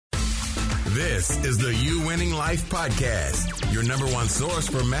This is the You Winning Life Podcast, your number one source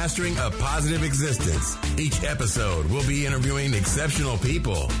for mastering a positive existence. Each episode will be interviewing exceptional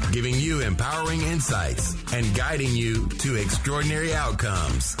people, giving you empowering insights, and guiding you to extraordinary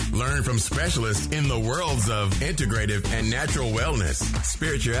outcomes. Learn from specialists in the worlds of integrative and natural wellness,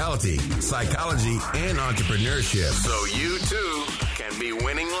 spirituality, psychology, and entrepreneurship, so you too can be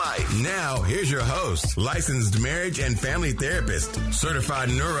winning life. Now, here's your host, licensed marriage and family therapist, certified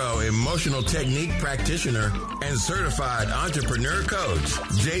neuro-emotional technique practitioner, and certified entrepreneur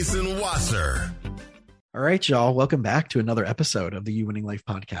coach, Jason Wasser. All right, y'all. Welcome back to another episode of the You Winning Life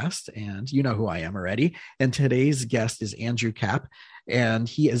podcast. And you know who I am already. And today's guest is Andrew Kapp. And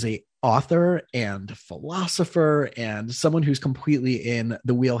he is an author and philosopher and someone who's completely in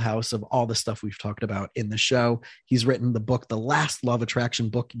the wheelhouse of all the stuff we've talked about in the show. He's written the book, The Last Law of Attraction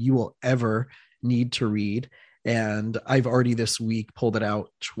book you will ever need to read. And I've already this week pulled it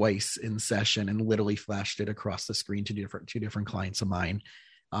out twice in session and literally flashed it across the screen to two different clients of mine.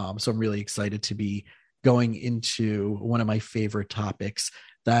 So I'm really excited to be going into one of my favorite topics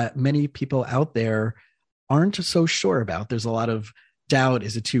that many people out there aren't so sure about. There's a lot of doubt.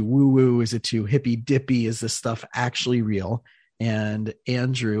 Is it too woo-woo? Is it too hippy-dippy? Is this stuff actually real? And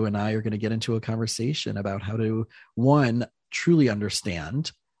Andrew and I are going to get into a conversation about how to, one, truly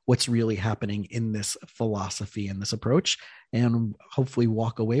understand what's really happening in this philosophy and this approach, and hopefully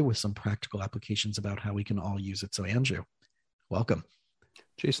walk away with some practical applications about how we can all use it. So Andrew, welcome.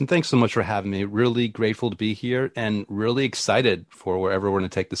 Jason, thanks so much for having me. Really grateful to be here and really excited for wherever we're going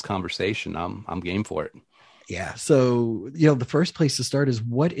to take this conversation. I'm game for it. Yeah. So, the first place to start is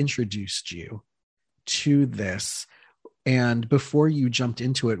what introduced you to this? And before you jumped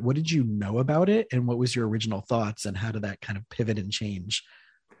into it, what did you know about it? And what was your original thoughts? And how did that kind of pivot and change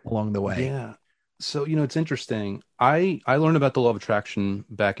along the way? Yeah. So, it's interesting. I learned about the law of attraction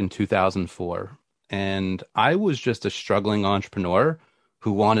back in 2004. And I was just a struggling entrepreneur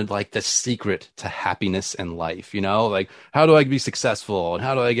who wanted like the secret to happiness in life, like how do I be successful and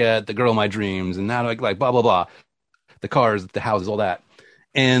how do I get the girl of my dreams and how do I like blah, blah, blah, the cars, the houses, all that.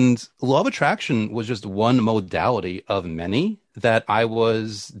 And law of attraction was just one modality of many that I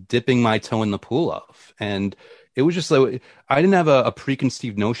was dipping my toe in the pool of. And it was just like, I didn't have a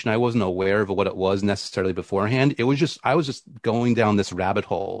preconceived notion. I wasn't aware of what it was necessarily beforehand. It was just, I was just going down this rabbit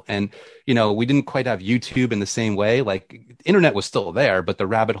hole. And, we didn't quite have YouTube in the same way. Like the internet was still there, but the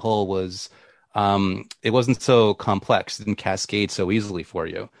rabbit hole was, it wasn't so complex. It didn't cascade so easily for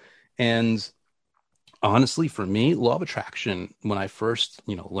you. And honestly, for me, law of attraction, when I first,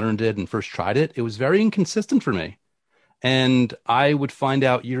 learned it and first tried it, it was very inconsistent for me. And I would find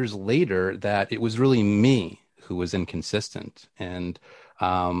out years later that it was really me who was inconsistent. And,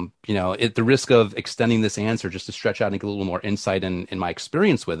 at the risk of extending this answer just to stretch out and get a little more insight in my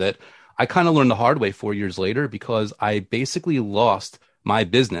experience with it, I kind of learned the hard way 4 years later because I basically lost my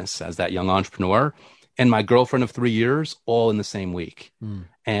business as that young entrepreneur and my girlfriend of 3 years all in the same week.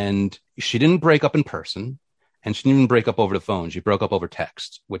 And she didn't break up in person and she didn't even break up over the phone. She broke up over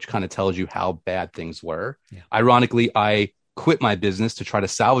text, which kind of tells you how bad things were. Yeah. Ironically, I quit my business to try to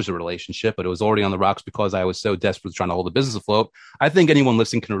salvage the relationship, but it was already on the rocks because I was so desperate trying to hold the business afloat. I think anyone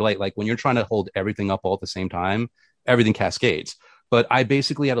listening can relate. Like when you're trying to hold everything up all at the same time, everything cascades. But I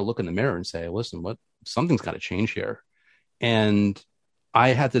basically had to look in the mirror and say, listen, something's got to change here. And I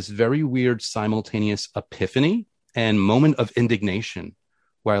had this very weird simultaneous epiphany and moment of indignation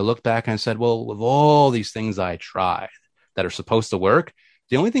where I looked back and I said, well, with all these things I tried that are supposed to work,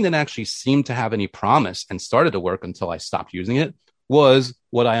 the only thing that actually seemed to have any promise and started to work until I stopped using it was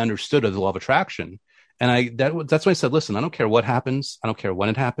what I understood of the law of attraction. And that's why I said, listen, I don't care what happens. I don't care when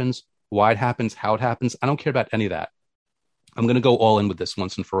it happens, why it happens, how it happens. I don't care about any of that. I'm going to go all in with this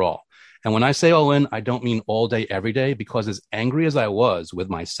once and for all. And when I say all in, I don't mean all day, every day, because as angry as I was with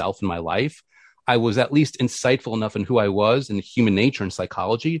myself and my life, I was at least insightful enough in who I was and human nature and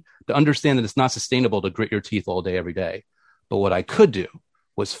psychology to understand that it's not sustainable to grit your teeth all day, every day. But what I could do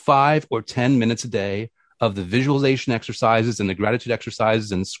was 5 or 10 minutes a day of the visualization exercises and the gratitude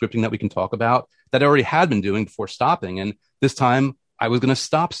exercises and scripting that we can talk about that I already had been doing before stopping. And this time I was going to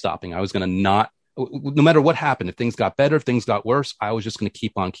stop stopping. I was going to not, no matter what happened, if things got better, if things got worse, I was just going to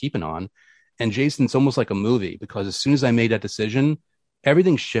keep on keeping on. And Jason, it's almost like a movie because as soon as I made that decision,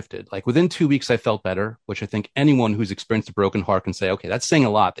 everything shifted. Like within 2 weeks, I felt better, which I think anyone who's experienced a broken heart can say, okay, that's saying a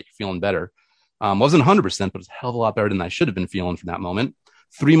lot that you're feeling better. Wasn't 100%, but it's a hell of a lot better than I should have been feeling from that moment.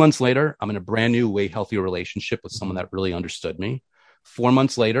 3 months later, I'm in a brand new, way healthier relationship with someone that really understood me. 4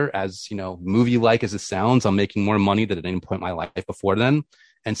 months later, as movie-like as it sounds, I'm making more money than at any point in my life before then.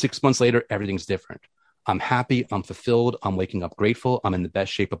 And 6 months later, everything's different. I'm happy, I'm fulfilled, I'm waking up grateful, I'm in the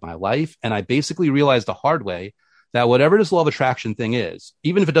best shape of my life. And I basically realized the hard way that whatever this law of attraction thing is,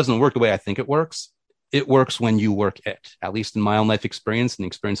 even if it doesn't work the way I think it works when you work it, at least in my own life experience and the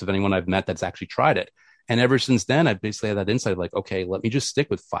experience of anyone I've met that's actually tried it. And ever since then, I basically had that insight like, okay, let me just stick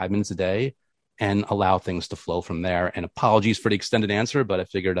with 5 minutes a day and allow things to flow from there. And apologies for the extended answer, but I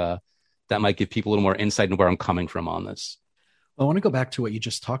figured that might give people a little more insight into where I'm coming from on this. I want to go back to what you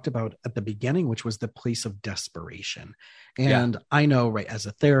just talked about at the beginning, which was the place of desperation. And I know, right, as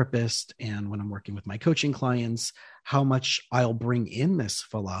a therapist and when I'm working with my coaching clients, how much I'll bring in this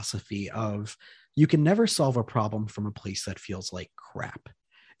philosophy of you can never solve a problem from a place that feels like crap.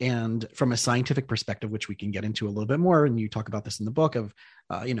 And from a scientific perspective, which we can get into a little bit more, and you talk about this in the book of,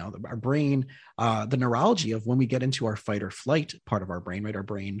 our brain, the neurology of when we get into our fight or flight part of our brain, right? Our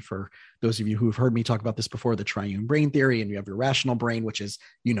brain, for those of you who've heard me talk about this before, the triune brain theory, and you have your rational brain, which is,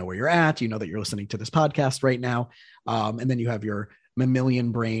 you know where you're at, you know that you're listening to this podcast right now. And then you have your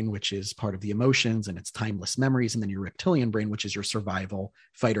mammalian brain, which is part of the emotions and its timeless memories. And then your reptilian brain, which is your survival,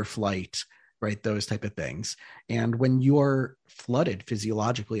 fight or flight, right? Those type of things. And when you're flooded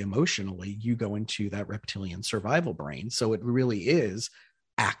physiologically, emotionally, you go into that reptilian survival brain. So it really is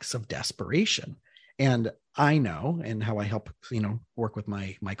acts of desperation. And I know, and how I help, work with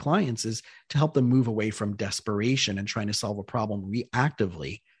my clients is to help them move away from desperation and trying to solve a problem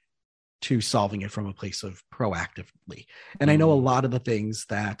reactively to solving it from a place of proactively. And I know a lot of the things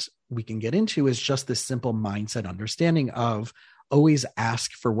that we can get into is just this simple mindset understanding of always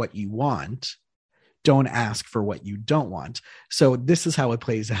ask for what you want. Don't ask for what you don't want. So this is how it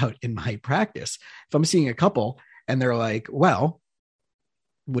plays out in my practice. If I'm seeing a couple and they're like, well,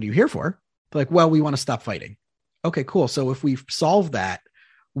 what are you here for? They're like, well, we want to stop fighting. Okay, cool. So if we solve that,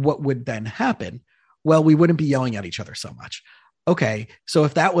 what would then happen? Well, we wouldn't be yelling at each other so much. Okay, so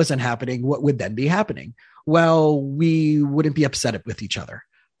if that wasn't happening, what would then be happening? Well, we wouldn't be upset with each other.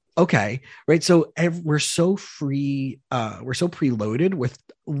 Okay, right. So we're so free, we're so preloaded with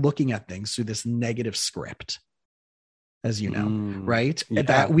looking at things through this negative script, as you know, right? Yeah.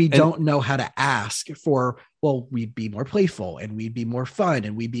 That we don't know how to ask for, well, we'd be more playful and we'd be more fun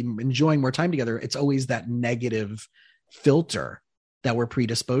and we'd be enjoying more time together. It's always that negative filter that we're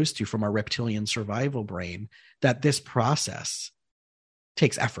predisposed to from our reptilian survival brain, that this process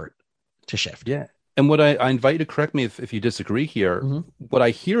takes effort to shift. Yeah. And what I invite you to correct me if you disagree here. What I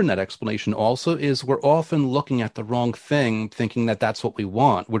hear in that explanation also is we're often looking at the wrong thing, thinking that that's what we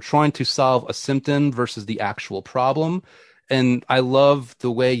want. We're trying to solve a symptom versus the actual problem. And I love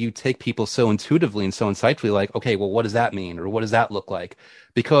the way you take people so intuitively and so insightfully, like, okay, well, what does that mean? Or what does that look like?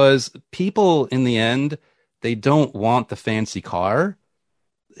 Because people in the end, they don't want the fancy car.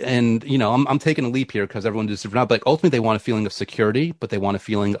 And, I'm taking a leap here because everyone does different, but like ultimately they want a feeling of security, but they want a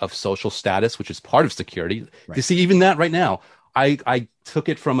feeling of social status, which is part of security. Right. You see, even that right now, I took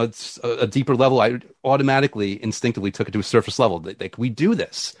it from a deeper level. I automatically, instinctively took it to a surface level. Like, we do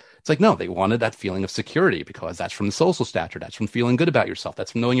this. It's like, no, they wanted that feeling of security because that's from the social stature. That's from feeling good about yourself.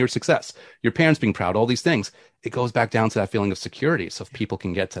 That's from knowing your success, your parents being proud, all these things. It goes back down to that feeling of security. So if people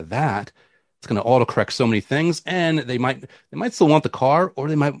can get to that, it's going to autocorrect so many things, and they might still want the car, or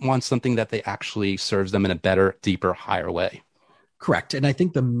they might want something that they actually serves them in a better, deeper, higher way. Correct. And I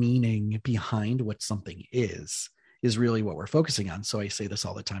think the meaning behind what something is really what we're focusing on. So I say this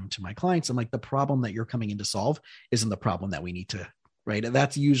all the time to my clients. I'm like, the problem that you're coming in to solve isn't the problem that we need to, right? And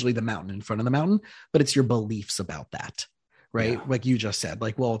that's usually the mountain in front of the mountain, but it's your beliefs about that. Right. Yeah. Like you just said,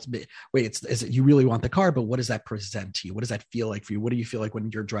 like, well, is it you really want the car, but what does that present to you? What does that feel like for you? What do you feel like when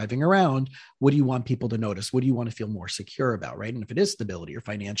you're driving around? What do you want people to notice? What do you want to feel more secure about? Right. And if it is stability or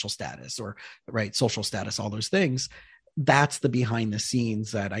financial status or right, social status, all those things, that's the behind the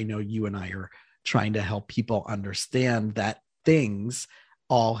scenes that I know you and I are trying to help people understand, that things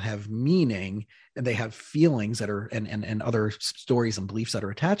all have meaning and they have feelings that are and other stories and beliefs that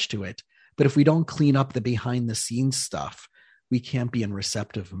are attached to it. But if we don't clean up the behind the scenes stuff, we can't be in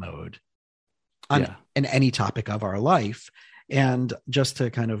receptive mode on in any topic of our life. And just to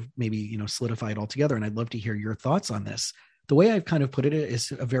kind of maybe, solidify it all together. And I'd love to hear your thoughts on this. The way I've kind of put it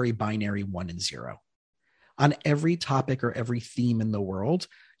is a very binary 1 and 0. On every topic or every theme in the world,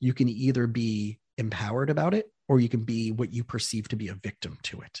 you can either be empowered about it or you can be what you perceive to be a victim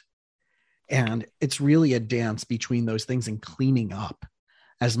to it. And it's really a dance between those things and cleaning up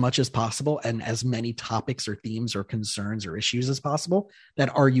as much as possible and as many topics or themes or concerns or issues as possible. That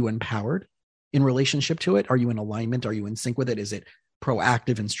are you empowered in relationship to it? Are you in alignment? Are you in sync with it? Is it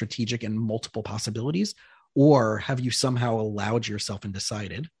proactive and strategic and multiple possibilities? Or have you somehow allowed yourself and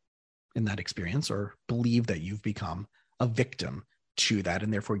decided in that experience or believe that you've become a victim to that,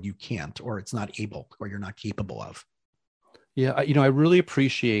 and therefore you can't, or it's not able, or you're not capable of. Yeah, I really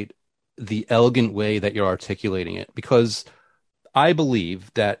appreciate the elegant way that you're articulating it, because I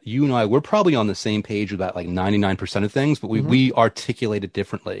believe that you and I, we're probably on the same page about like 99% of things, but we articulate it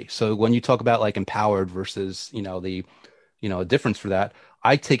differently. So when you talk about like empowered versus, a difference for that,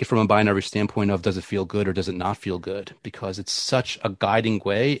 I take it from a binary standpoint of, does it feel good or does it not feel good? Because it's such a guiding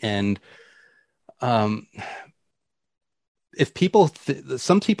way. And if people,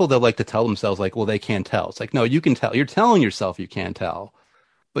 some people, they'll like to tell themselves like, well, they can't tell. It's like, no, you can tell. You're telling yourself you can't tell,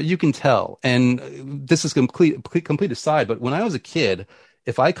 but you can tell. And this is complete aside. But when I was a kid,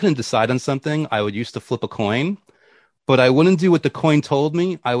 if I couldn't decide on something, I would used to flip a coin, but I wouldn't do what the coin told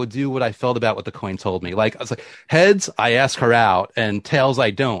me. I would do what I felt about what the coin told me. Like, I was like, heads, I ask her out, and tails,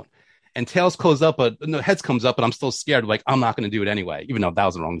 I don't. And tails goes up, but no, heads comes up, and I'm still scared. Like, I'm not going to do it anyway, even though that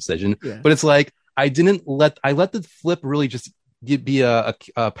was the wrong decision. Yeah. But it's like, I let the flip really just be a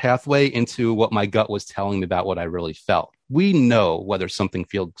pathway into what my gut was telling me about what I really felt. We know whether something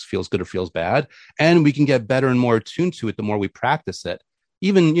feels good or feels bad, and we can get better and more attuned to it the more we practice it,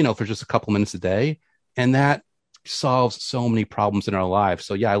 even, for just a couple minutes a day. And that solves so many problems in our lives.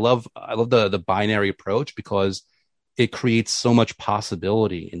 So yeah, I love the binary approach, because it creates so much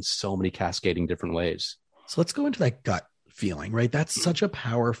possibility in so many cascading different ways. So let's go into that gut feeling, right? That's such a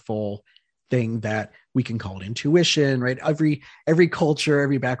powerful thing that we can call it intuition, right? Every culture,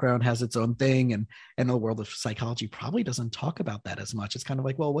 every background has its own thing. And the world of psychology probably doesn't talk about that as much. It's kind of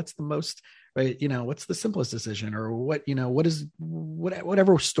like, well, what's the most, right? What's the simplest decision, or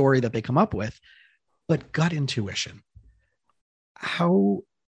whatever story that they come up with. But gut intuition, how,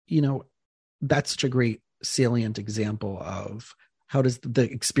 that's such a great salient example of how does the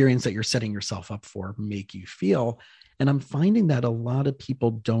experience that you're setting yourself up for make you feel. And I'm finding that a lot of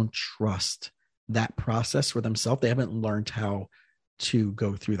people don't trust that process for themselves. They haven't learned how to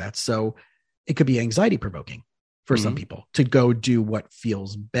go through that. So it could be anxiety provoking for some people to go do what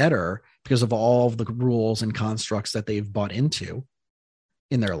feels better because of all of the rules and constructs that they've bought into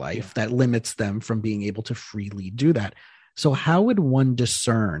in their life that limits them from being able to freely do that. So how would one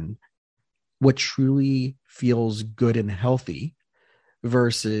discern what truly feels good and healthy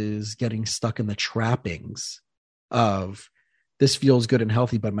versus getting stuck in the trappings of this feels good and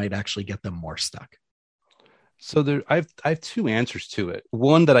healthy, but might actually get them more stuck? So I have two answers to it.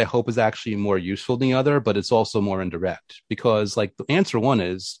 One that I hope is actually more useful than the other, but it's also more indirect, because like the answer one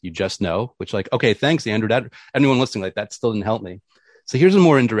is you just know, which like, okay, thanks, Andrew. That anyone listening, like that still didn't help me. So here's a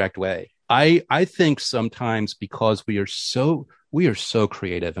more indirect way. I think sometimes because we are so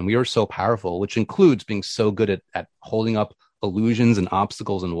creative and we are so powerful, which includes being so good at holding up illusions and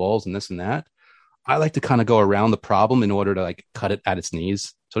obstacles and walls and this and that, I like to kind of go around the problem in order to like cut it at its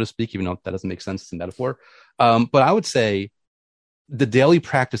knees, so to speak, even though that doesn't make sense. It's a metaphor. But I would say the daily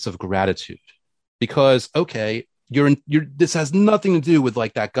practice of gratitude, because, okay, this has nothing to do with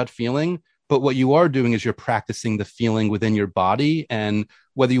like that gut feeling, but what you are doing is you're practicing the feeling within your body. And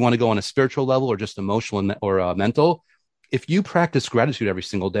whether you want to go on a spiritual level or just emotional or mental, if you practice gratitude every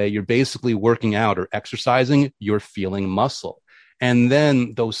single day, you're basically working out or exercising your feeling muscle. And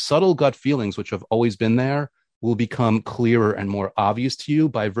then those subtle gut feelings, which have always been there, will become clearer and more obvious to you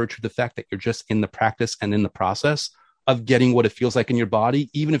by virtue of the fact that you're just in the practice and in the process of getting what it feels like in your body,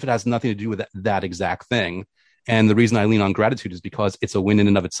 even if it has nothing to do with that exact thing. And the reason I lean on gratitude is because it's a win in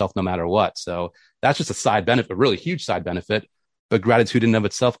and of itself, no matter what. So that's just a side benefit, a really huge side benefit. But gratitude in and of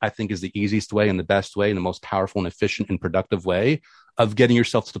itself, I think, is the easiest way and the best way and the most powerful and efficient and productive way of getting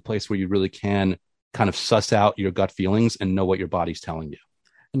yourself to the place where you really can kind of suss out your gut feelings and know what your body's telling you.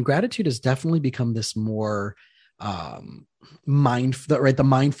 And gratitude has definitely become this more the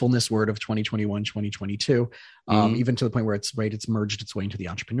mindfulness word of 2021, 2022, even to the point where it's merged its way into the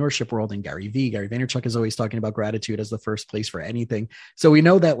entrepreneurship world. And Gary Vaynerchuk is always talking about gratitude as the first place for anything. So we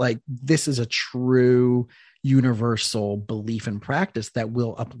know that like this is a true universal belief and practice that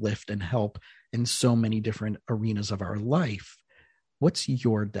will uplift and help in so many different arenas of our life. What's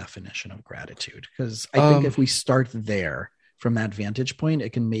your definition of gratitude? Because I think if we start there from that vantage point,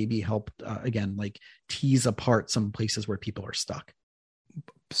 it can maybe help, again, like tease apart some places where people are stuck.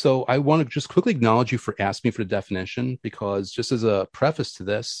 So I want to just quickly acknowledge you for asking me for the definition, because just as a preface to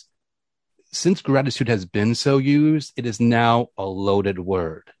this, since gratitude has been so used, it is now a loaded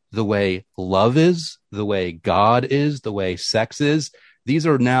word. The way love is, the way God is, the way sex is. These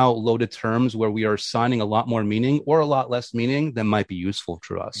are now loaded terms where we are assigning a lot more meaning or a lot less meaning than might be useful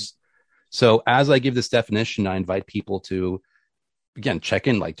to us. So as I give this definition, I invite people to, again, check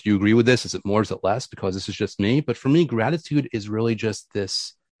in. Like, do you agree with this? Is it more? Is it less? Because this is just me. But for me, gratitude is really just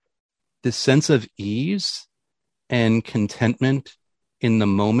this sense of ease and contentment in the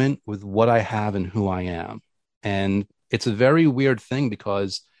moment with what I have and who I am. And it's a very weird thing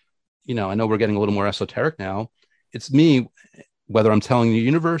because, you know, I know we're getting a little more esoteric now. It's me, whether I'm telling the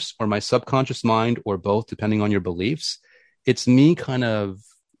universe or my subconscious mind or both, depending on your beliefs, it's me kind of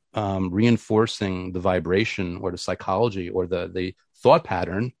reinforcing the vibration or the psychology or the thought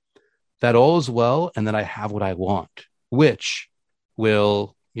pattern that all is well and that I have what I want, which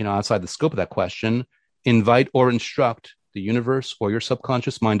will, you know, outside the scope of that question, invite or instruct the universe or your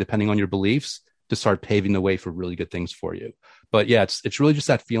subconscious mind, depending on your beliefs, to start paving the way for really good things for you. But yeah, it's really just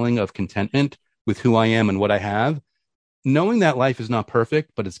that feeling of contentment with who I am and what I have, knowing that life is not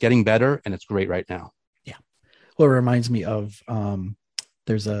perfect, but it's getting better and it's great right now. Yeah. Well, it reminds me of,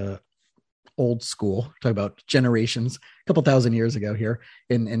 there's a old school, talk about generations, a couple thousand years ago here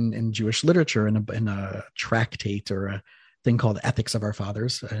in Jewish literature, in a tractate or a thing called Ethics of Our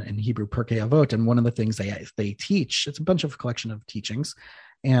Fathers, in Hebrew Pirkei Avot. And one of the things they teach, it's a bunch of collection of teachings,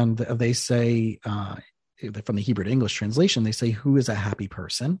 and they say, from the Hebrew to English translation, they say, who is a happy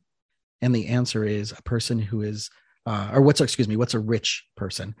person? And the answer is a person who is, what's a rich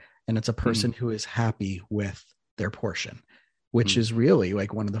person? And it's a person who is happy with their portion, which is really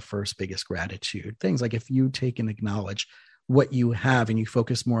like one of the first biggest gratitude things. Like if you take and acknowledge what you have and you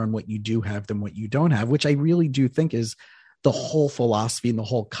focus more on what you do have than what you don't have, which I really do think is the whole philosophy and the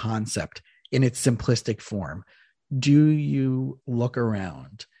whole concept in its simplistic form. Do you look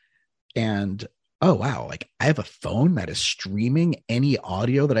around and, oh, wow, like I have a phone that is streaming any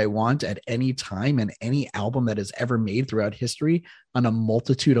audio that I want at any time and any album that is ever made throughout history on a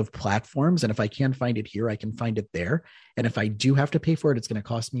multitude of platforms. And if I can't find it here, I can find it there. And if I do have to pay for it, it's going to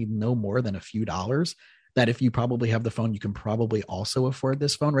cost me no more than a few dollars. That if you probably have the phone, you can probably also afford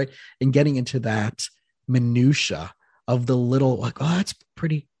this phone, right? And getting into that minutia of the little, like, oh, that's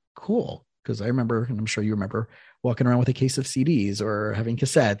pretty cool. Because I remember, and I'm sure you remember, walking around with a case of CDs or having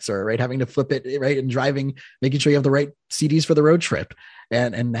cassettes, or right, having to flip it, right, and driving, making sure you have the right CDs for the road trip.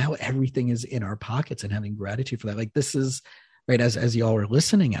 And now everything is in our pockets, and having gratitude for that. Like this is right, as y'all are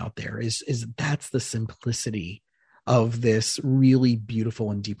listening out there, is that's the simplicity of this really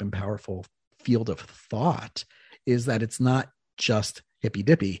beautiful and deep and powerful field of thought, is that it's not just hippy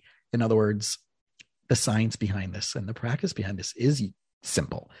dippy. In other words, the science behind this and the practice behind this is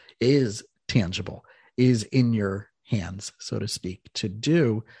simple, is tangible, is in your hands, so to speak, to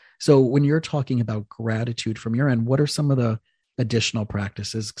do. So when you're talking about gratitude from your end, what are some of the additional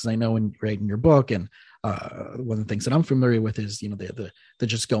practices? Because I know in your book, and one of the things that I'm familiar with is, you know, the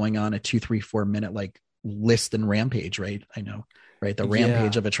just going on a 2-3-4 minute like list and rampage, right? I know, right? The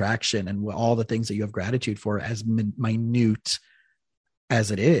rampage of attraction and all the things that you have gratitude for, as minute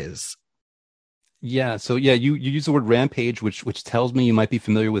as it is. Yeah. So yeah, you use the word rampage, which tells me you might be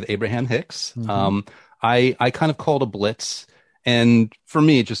familiar with Abraham Hicks. Mm-hmm. I kind of call it a blitz, and for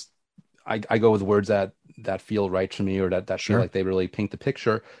me, I go with words that feel right to me, or that feel like they really paint the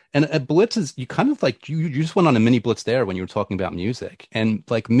picture. And a blitz is, you kind of like you just went on a mini blitz there when you were talking about music. And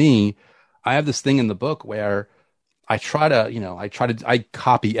like me, I have this thing in the book where I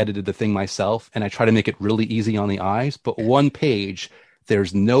copy edited the thing myself, and I try to make it really easy on the eyes. But one page,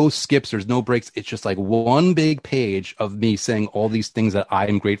 there's no skips, there's no breaks. It's just like one big page of me saying all these things that I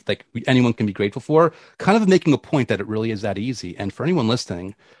am grateful, like anyone can be grateful for, kind of making a point that it really is that easy. And for anyone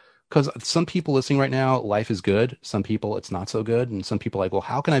listening, because some people listening right now, life is good. Some people, it's not so good. And some people are like, well,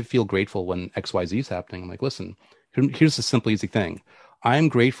 how can I feel grateful when XYZ is happening? I'm like, listen, here's the simple, easy thing. I am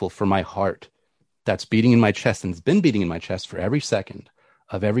grateful for my heart that's beating in my chest, and it's been beating in my chest for every second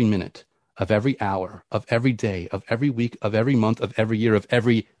of every minute, of every hour, of every day, of every week, of every month, of every year, of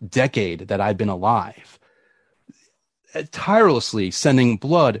every decade that I've been alive. Tirelessly sending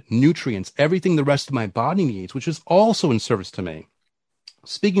blood, nutrients, everything the rest of my body needs, which is also in service to me.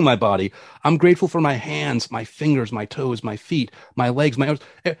 Speaking of my body, I'm grateful for my hands, my fingers, my toes, my feet, my legs, my arms.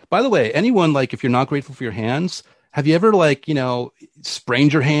 By the way, anyone, like, if you're not grateful for your hands, have you ever, like, you know,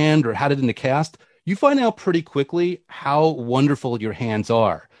 sprained your hand or had it in a cast? You find out pretty quickly how wonderful your hands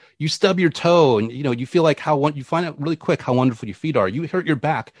are. You stub your toe and, you know, you feel like you find out really quick how wonderful your feet are. You hurt your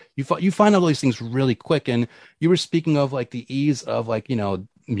back. You find out all these things really quick. And you were speaking of like the ease of, like, you know,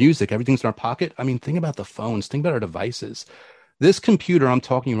 music, everything's in our pocket. I mean, think about the phones, think about our devices. This computer I'm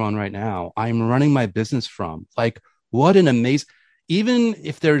talking on right now, I'm running my business from. Like, what an amazing, even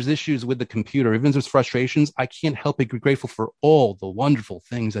if there's issues with the computer, even if there's frustrations, I can't help but be grateful for all the wonderful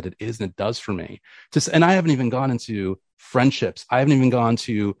things that it is and it does for me. And I haven't even gone into friendships. I haven't even gone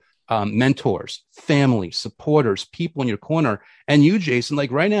to mentors, family, supporters, people in your corner. And you, Jason,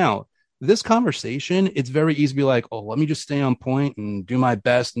 like right now, This conversation, it's very easy to be like, oh, let me just stay on point and do my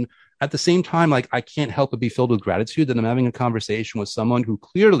best. And at the same time, like, I can't help but be filled with gratitude that I'm having a conversation with someone who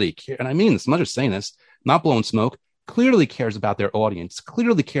clearly, and I mean this, I'm not just saying this, not blowing smoke, clearly cares about their audience,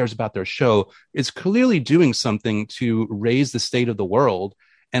 clearly cares about their show, is clearly doing something to raise the state of the world.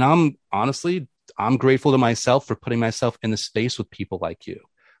 And I'm grateful to myself for putting myself in the space with people like you.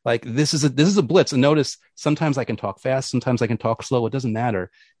 Like, this is a blitz. And notice, sometimes I can talk fast, sometimes I can talk slow. It doesn't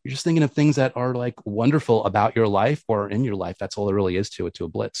matter. You're just thinking of things that are like wonderful about your life or in your life. That's all there really is to it, to a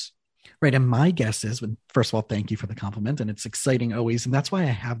blitz. Right. And my guess is, first of all, thank you for the compliment. And it's exciting always. And that's why I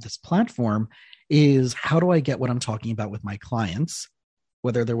have this platform, is how do I get what I'm talking about with my clients,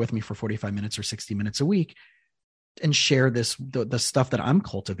 whether they're with me for 45 minutes or 60 minutes a week, and share the stuff that I'm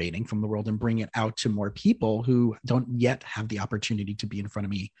cultivating from the world and bring it out to more people who don't yet have the opportunity to be in front of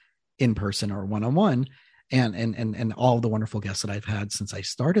me in person or one-on-one. And all the wonderful guests that I've had since I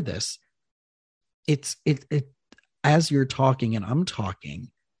started this, it as you're talking and I'm talking,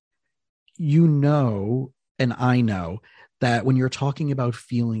 you know, and I know that when you're talking about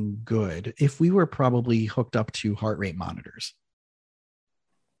feeling good, if we were probably hooked up to heart rate monitors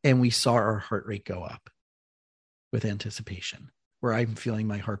and we saw our heart rate go up with anticipation, where I'm feeling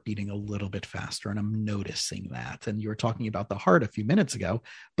my heart beating a little bit faster and I'm noticing that. And you were talking about the heart a few minutes ago,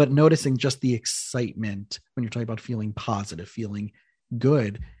 but noticing just the excitement when you're talking about feeling positive, feeling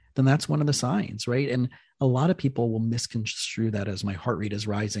good, then that's one of the signs, right? And a lot of people will misconstrue that as my heart rate is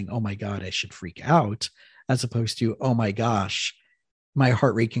rising. Oh my God, I should freak out, as opposed to, oh my gosh, my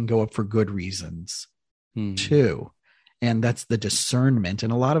heart rate can go up for good reasons too. And that's the discernment.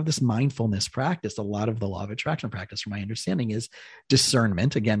 And a lot of this mindfulness practice, a lot of the law of attraction practice, from my understanding, is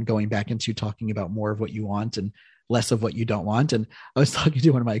discernment. Again, going back into talking about more of what you want and less of what you don't want. And I was talking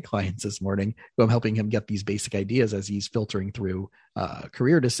to one of my clients this morning, who I'm helping him get these basic ideas as he's filtering through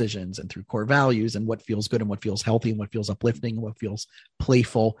career decisions and through core values and what feels good and what feels healthy and what feels uplifting and what feels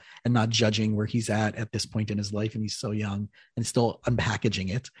playful, and not judging where he's at this point in his life. And he's so young and still unpackaging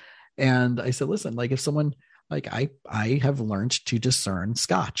it. And I said, listen, like, if someone, like, I have learned to discern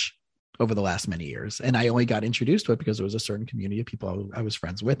Scotch over the last many years. And I only got introduced to it because there was a certain community of people I was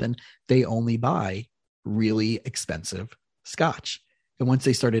friends with, and they only buy really expensive Scotch. And once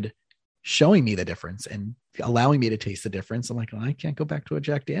they started showing me the difference and allowing me to taste the difference, I'm like, well, I can't go back to a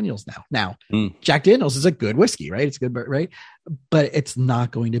Jack Daniels now. Jack Daniels is a good whiskey, right? It's good, right? But it's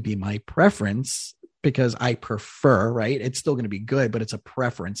not going to be my preference because I prefer, right? It's still going to be good, but it's a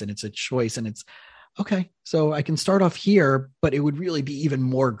preference and it's a choice, and it's, okay, so I can start off here, but it would really be even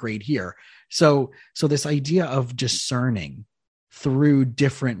more great here. So this idea of discerning through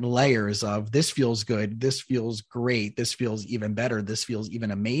different layers of, this feels good, this feels great, this feels even better, this feels even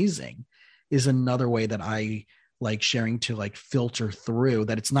amazing, is another way that I like sharing, to like filter through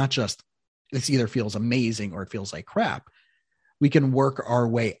that. It's not just, it's either feels amazing or it feels like crap. We can work our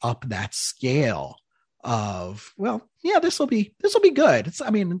way up that scale of, well, yeah, this will be good. It's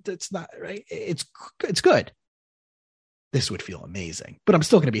not right. It's good. This would feel amazing, but I'm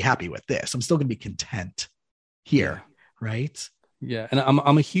still going to be happy with this. I'm still going to be content here. Right. Yeah. And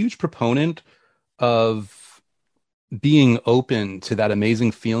I'm a huge proponent of being open to that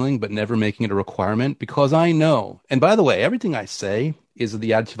amazing feeling, but never making it a requirement, because I know, and by the way, everything I say is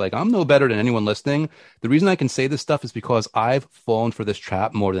the attitude, like, I'm no better than anyone listening. The reason I can say this stuff is because I've fallen for this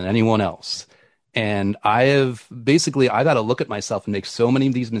trap more than anyone else. And I've got to look at myself and make so many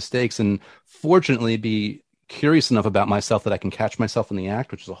of these mistakes, and fortunately be curious enough about myself that I can catch myself in the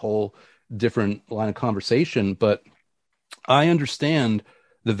act, which is a whole different line of conversation. But I understand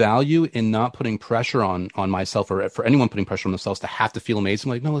the value in not putting pressure on myself, or for anyone putting pressure on themselves to have to feel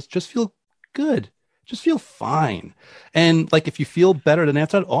amazing. Like, no, let's just feel good. Just feel fine. And like, if you feel better than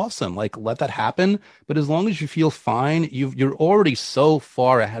that's awesome. Like, let that happen. But as long as you feel fine, you're already so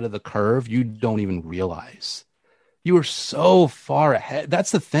far ahead of the curve, you don't even realize. You are so far ahead.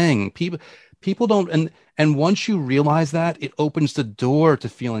 That's the thing. People don't, and once you realize that, it opens the door to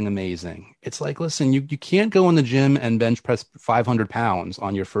feeling amazing. It's like, listen, you can't go in the gym and bench press 500 pounds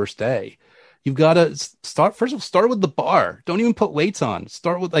on your first day. You've got to start with the bar. Don't even put weights on.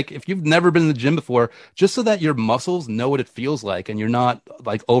 Start with, like, if you've never been in the gym before, just so that your muscles know what it feels like and you're not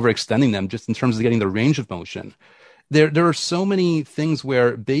like overextending them just in terms of getting the range of motion. There are so many things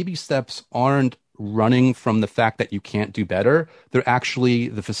where baby steps aren't running from the fact that you can't do better. They're actually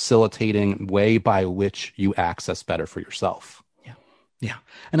the facilitating way by which you access better for yourself. Yeah.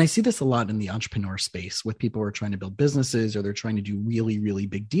 And I see this a lot in the entrepreneur space with people who are trying to build businesses, or they're trying to do really, really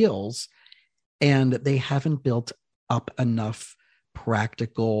big deals, and they haven't built up enough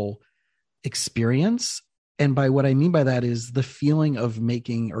practical experience And by what I mean by that is the feeling of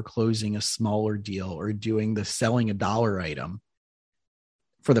making or closing a smaller deal or doing the selling a dollar item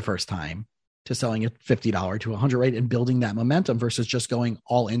for the first time to selling a $50 to $100, right? And building that momentum versus just going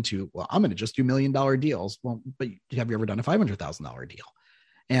all into, well, I'm going to just do $1 million deals. Well, but have you ever done a $500,000 deal?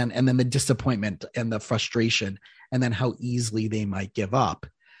 And then the disappointment and the frustration, and then how easily they might give up.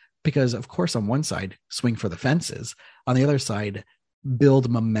 Because of course, on one side, swing for the fences. On the other side, build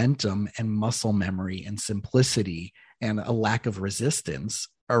momentum and muscle memory and simplicity and a lack of resistance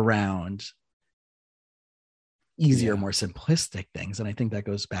around easier, more simplistic things. And I think that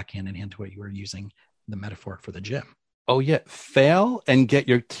goes back hand in hand to what you were using the metaphor for the gym. Oh yeah. Fail and get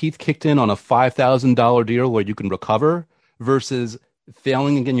your teeth kicked in on a $5,000 deal where you can recover versus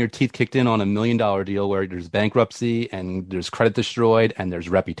failing and getting your teeth kicked in on $1 million deal where there's bankruptcy and there's credit destroyed and there's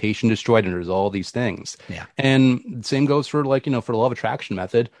reputation destroyed and there's all these things. Yeah. And same goes for for the law of attraction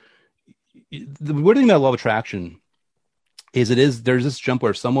method. The weird thing about law of attraction is there's this jump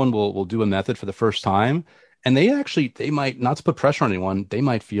where someone will do a method for the first time and they might, not to put pressure on anyone, they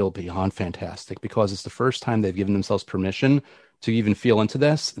might feel beyond fantastic because it's the first time they've given themselves permission to even feel into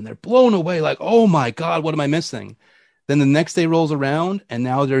this. And they're blown away like, oh my God, what am I missing? Then the next day rolls around and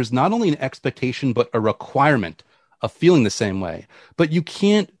now there's not only an expectation, but a requirement of feeling the same way. But you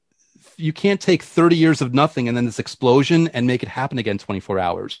can't take 30 years of nothing and then this explosion and make it happen again 24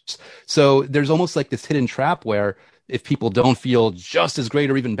 hours. So there's almost like this hidden trap where if people don't feel just as great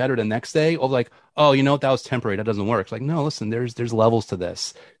or even better the next day, or like, oh, that was temporary, that doesn't work. It's like, no, listen, there's levels to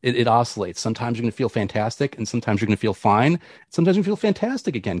this. It oscillates. Sometimes you're going to feel fantastic and sometimes you're going to feel fine. Sometimes you feel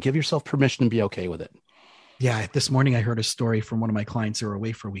fantastic again. Give yourself permission to be okay with it. Yeah. This morning, I heard a story from one of my clients who were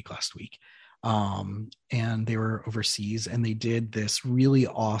away for a week last week. And they were overseas and they did this really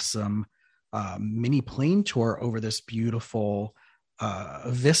awesome mini plane tour over this beautiful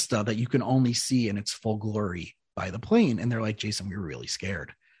vista that you can only see in its full glory by the plane. And they're like, Jason, we were really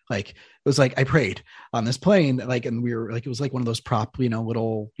scared. Like, it was like, I prayed on this plane, like, and we were like, it was like one of those prop,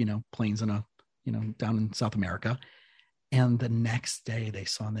 little, planes in down in South America. And the next day they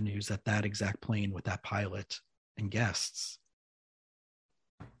saw in the news that exact plane with that pilot and guests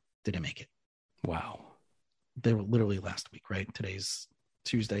didn't make it. Wow. They were literally last week, right? Today's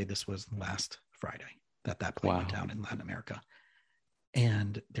Tuesday. This was last Friday that plane went down in Latin America.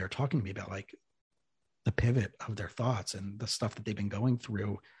 And they're talking to me about like the pivot of their thoughts and the stuff that they've been going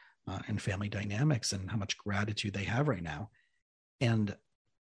through and family dynamics and how much gratitude they have right now. And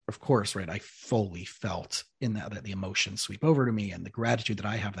of course, right, I fully felt in that the emotions sweep over to me and the gratitude that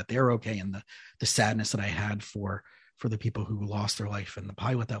I have that they're okay, and the sadness that I had for the people who lost their life and the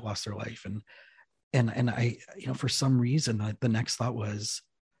pilot that lost their life. And I, for some reason, the next thought was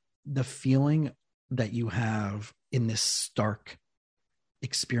the feeling that you have in this stark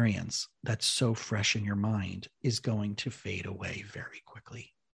experience that's so fresh in your mind is going to fade away very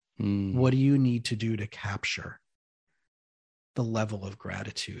quickly. What do you need to do to capture the level of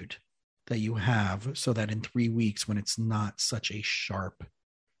gratitude that you have so that in 3 weeks, when it's not such a sharp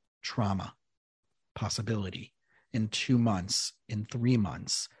trauma possibility, in 2 months, in 3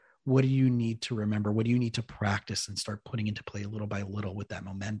 months, what do you need to remember? What do you need to practice and start putting into play little by little with that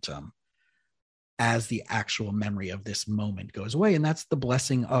momentum as the actual memory of this moment goes away? And that's the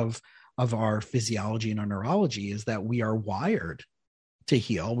blessing of our physiology and our neurology, is that we are wired to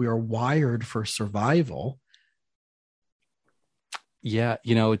heal. We are wired for survival. Yeah.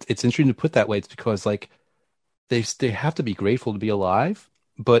 It's interesting to put that way. It's because like they have to be grateful to be alive,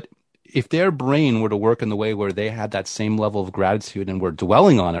 but if their brain were to work in the way where they had that same level of gratitude and were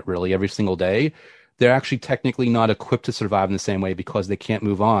dwelling on it really every single day, they're actually technically not equipped to survive in the same way because they can't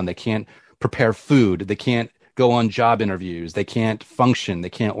move on. They can't prepare food. They can't go on job interviews. They can't function. They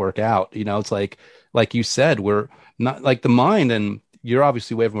can't work out. It's like you said, we're not like the mind, and you're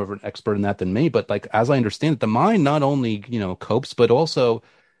obviously way more of an expert in that than me, but like, as I understand it, the mind not only, copes, but also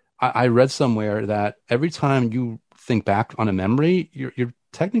I read somewhere that every time you think back on a memory, you're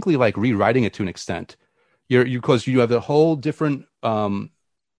technically like rewriting it to an extent. Because you have a whole different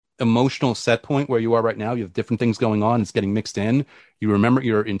emotional set point where you are right now. You have different things going on. It's getting mixed in. You remember,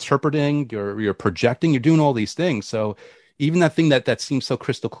 you're interpreting, you're projecting, you're doing all these things. So even that thing that seems so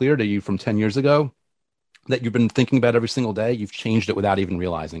crystal clear to you from 10 years ago that you've been thinking about every single day, you've changed it without even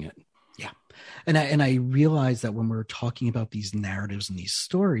realizing it. Yeah. And I realize that when we're talking about these narratives and these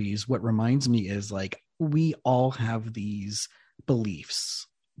stories, what reminds me is like, we all have these beliefs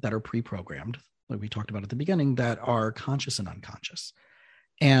that are pre-programmed, like we talked about at the beginning, that are conscious and unconscious.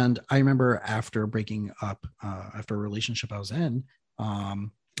 And I remember after breaking up, after a relationship I was in,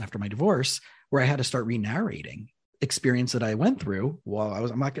 after my divorce, where I had to start re-narrating experience that I went through, well,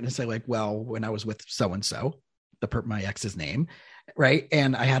 I'm not going to say like, well, when I was with so-and-so, my ex's name, right?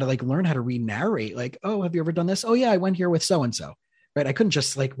 And I had to like learn how to re-narrate, like, oh, have you ever done this? Oh yeah, I went here with so-and-so, right? I couldn't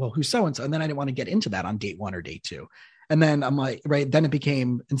just like, well, who's so-and-so? And then I didn't want to get into that on date 1 or date 2. And then I'm like, right, then it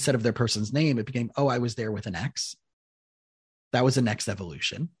became, instead of their person's name, it became, oh, I was there with an ex. That was the next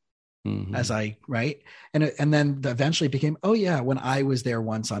evolution. As I, right. And then eventually it became, oh yeah, when I was there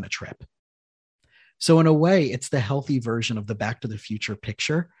once on a trip. So in a way, it's the healthy version of the Back to the Future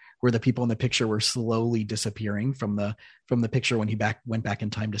picture, where the people in the picture were slowly disappearing from the picture when he went back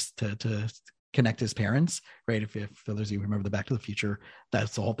in time to connect his parents, right? If for those of you who remember the Back to the Future,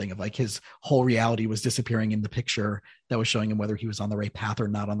 that's the whole thing of like his whole reality was disappearing in the picture that was showing him whether he was on the right path or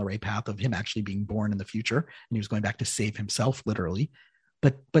not on the right path of him actually being born in the future. And he was going back to save himself, literally.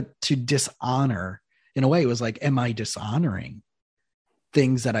 But to dishonor, in a way, it was like, am I dishonoring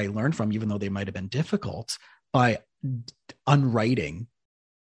things that I learned from, even though they might have been difficult, by unwriting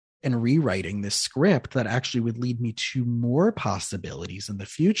and rewriting this script that actually would lead me to more possibilities in the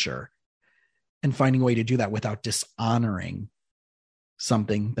future, and finding a way to do that without dishonoring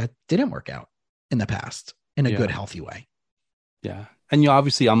something that didn't work out in the past in a good, healthy way. Yeah. And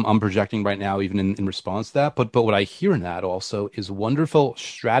obviously I'm projecting right now, even in response to that, but what I hear in that also is wonderful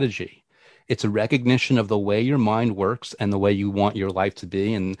strategy. It's a recognition of the way your mind works and the way you want your life to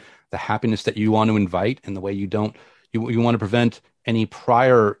be, and the happiness that you want to invite, and the way you want to prevent any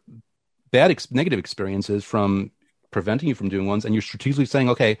prior negative experiences from preventing you from doing ones. And you're strategically saying,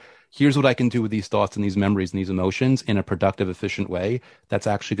 okay, here's what I can do with these thoughts and these memories and these emotions in a productive, efficient way that's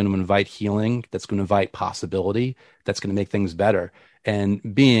actually going to invite healing, that's going to invite possibility, that's going to make things better.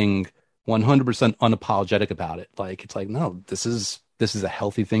 And being 100% unapologetic about it. Like, it's like, no, this is a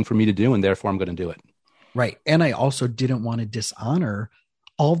healthy thing for me to do, and therefore I'm going to do it. Right. And I also didn't want to dishonor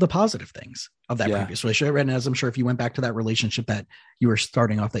all the positive things of that previous relationship. And as I'm sure if you went back to that relationship that you were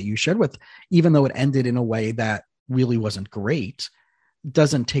starting off, that you shared with, even though it ended in a way that really wasn't great,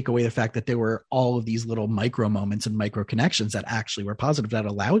 doesn't take away the fact that there were all of these little micro moments and micro connections that actually were positive, that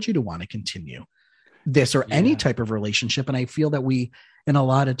allowed you to want to continue this or any type of relationship. And I feel that in a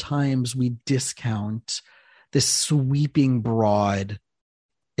lot of times we discount this sweeping broad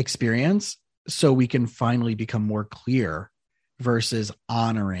experience so we can finally become more clear, versus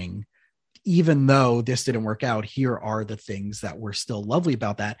honoring, even though this didn't work out, here are the things that were still lovely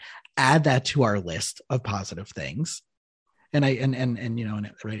about that. Add that to our list of positive things. And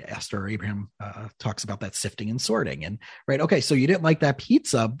right, Esther Abraham talks about that sifting and sorting, and right. Okay. So you didn't like that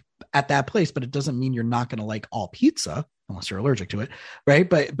pizza at that place, but it doesn't mean you're not going to like all pizza unless you're allergic to it. Right.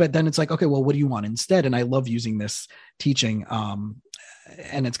 But then it's like, okay, well, what do you want instead? And I love using this teaching.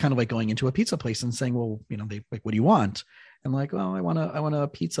 And it's kind of like going into a pizza place and saying, well, they like, what do you want? I'm like, well, I want a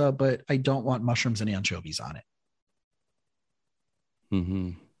pizza, but I don't want mushrooms and anchovies on it.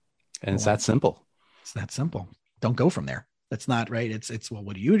 And it's that simple. It's that simple. Don't go from there. That's not right. It's, well,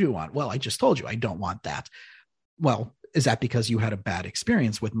 what do you want? Well, I just told you, I don't want that. Well, is that because you had a bad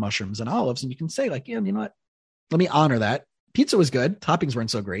experience with mushrooms and olives? And you can say like, yeah, you know what? Let me honor that. Pizza was good. Toppings weren't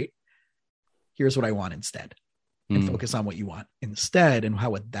so great. Here's what I want instead. And focus on what you want instead, and how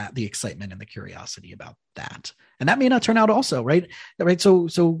would that, the excitement and the curiosity about that. And that may not turn out also, right?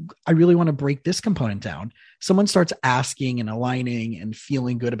 So I really want to break this component down. Someone starts asking and aligning and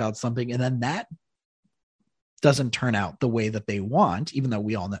feeling good about something, and then that doesn't turn out the way that they want, even though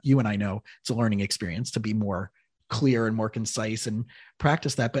we all know, you and I know it's a learning experience to be more clear and more concise and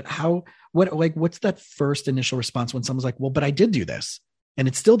practice that. But what's that first initial response when someone's like, well, but I did do this and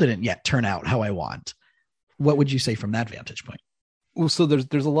it still didn't yet turn out how I want? What would you say from that vantage point? Well, so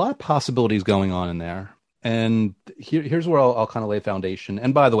there's a lot of possibilities going on in there. And here's where I'll kind of lay a foundation.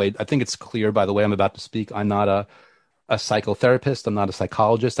 And by the way, I think it's clear by the way I'm about to speak, I'm not a psychotherapist. I'm not a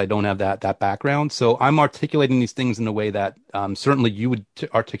psychologist. I don't have that background. So I'm articulating these things in a way that certainly you would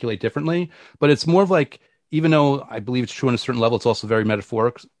articulate differently. But it's more of like, even though I believe it's true on a certain level, it's also very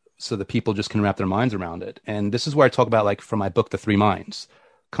metaphoric so that people just can wrap their minds around it. And this is where I talk about, like, from my book, The Three Minds: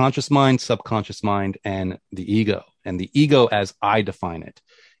 conscious mind, subconscious mind, and the ego. And the ego, as I define it,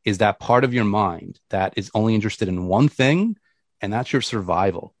 is that part of your mind that is only interested in one thing, and that's your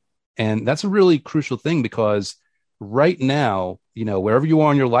survival. And that's a really crucial thing, because right now, wherever you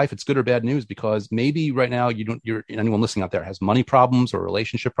are in your life, it's good or bad news, because maybe right now anyone listening out there has money problems or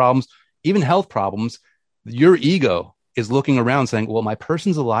relationship problems, even health problems. Your ego is looking around saying, well, my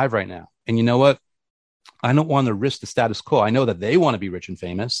person's alive right now. And you know what? I don't want to risk the status quo. I know that they want to be rich and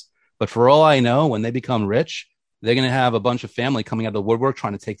famous, but for all I know, when they become rich, they're going to have a bunch of family coming out of the woodwork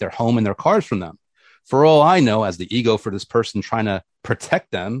trying to take their home and their cars from them. For all I know, as the ego for this person trying to protect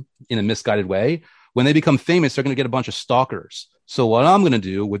them in a misguided way, when they become famous, they're going to get a bunch of stalkers. So what I'm going to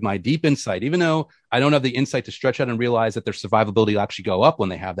do with my deep insight, even though I don't have the insight to stretch out and realize that their survivability will actually go up when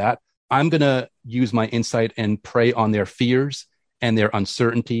they have that, I'm going to use my insight and prey on their fears and their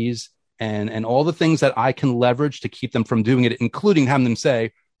uncertainties and all the things that I can leverage to keep them from doing it, including having them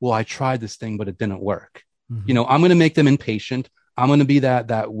say, well, I tried this thing, but it didn't work. Mm-hmm. I'm going to make them impatient. I'm going to be that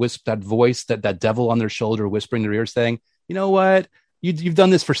voice, that devil on their shoulder, whispering in their ear saying, you know what? You've done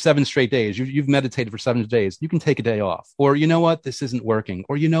this for 7 straight days. You've meditated for 7 days. You can take a day off. Or, you know what? This isn't working.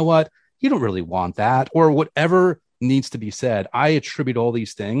 Or, you know what? You don't really want that. Or whatever needs to be said. I attribute all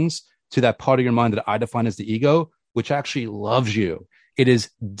these things to that part of your mind that I define as the ego, which actually loves you. It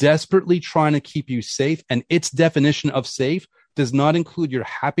is desperately trying to keep you safe. And its definition of safe does not include your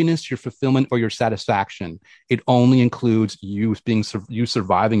happiness, your fulfillment, or your satisfaction. It only includes you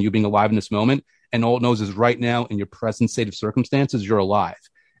surviving, you being alive in this moment. And all it knows is right now in your present state of circumstances, you're alive.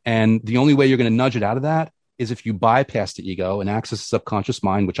 And the only way you're going to nudge it out of that is if you bypass the ego and access the subconscious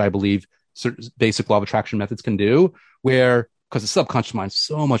mind, which I believe basic law of attraction methods can do, because the subconscious mind is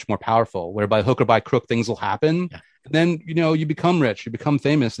so much more powerful, where by hook or by crook, things will happen. Yeah. And then, you become rich, you become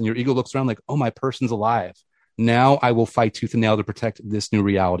famous, and your ego looks around like, oh, my person's alive. Now I will fight tooth and nail to protect this new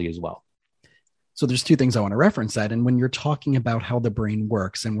reality as well. So there's 2 things I want to reference that. And when you're talking about how the brain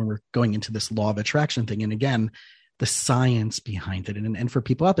works, and when we're going into this law of attraction thing, and again, the science behind it. And for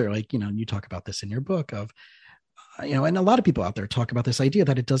people out there, like, you talk about this in your book of, and a lot of people out there talk about this idea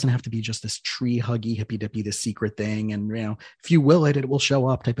that it doesn't have to be just this tree huggy, hippy dippy, this secret thing. And, if you will it will show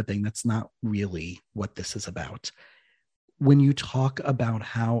up type of thing. That's not really what this is about. When you talk about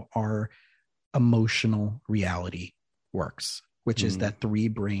how our emotional reality works, which is that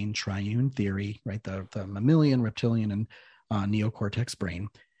 3-brain triune theory, right? The mammalian, reptilian, and neocortex brain.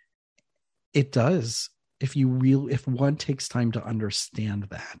 It does, if one takes time to understand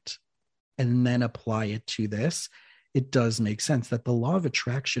that and then apply it to this, it does make sense that the law of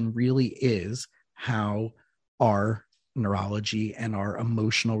attraction really is how our neurology and our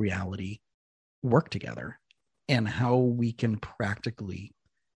emotional reality work together and how we can practically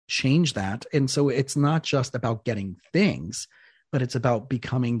change that. And so it's not just about getting things, but it's about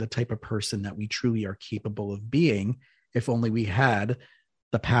becoming the type of person that we truly are capable of being if only we had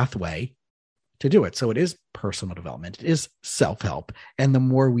the pathway to do it. So it is personal development. It is self-help. And the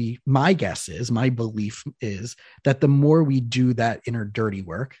more my belief is that the more we do that inner dirty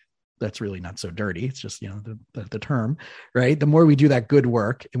work, that's really not so dirty. It's just, the term, right? The more we do that good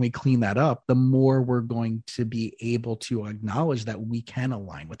work and we clean that up, the more we're going to be able to acknowledge that we can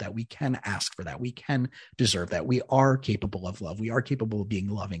align with that. We can ask for that. We can deserve that. We are capable of love. We are capable of being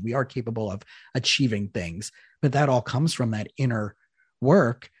loving. We are capable of achieving things. But that all comes from that inner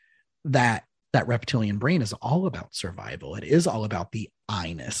work that reptilian brain is all about survival. It is all about the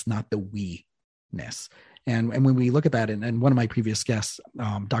I-ness, not the we-ness. And when we look at that, and one of my previous guests,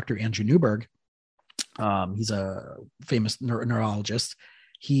 Dr. Andrew Newberg, he's a famous neurologist.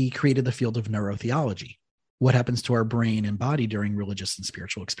 He created the field of neurotheology, what happens to our brain and body during religious and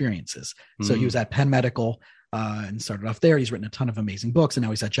spiritual experiences. Mm-hmm. So he was at Penn Medical and started off there. He's written a ton of amazing books, and now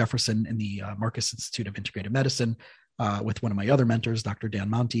he's at Jefferson in the Marcus Institute of Integrative Medicine with one of my other mentors, Dr. Dan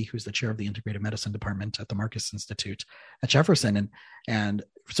Monti, who's the chair of the Integrative Medicine Department at the Marcus Institute at Jefferson. And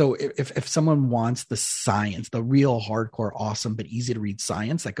so if someone wants the science, the real hardcore, awesome, but easy to read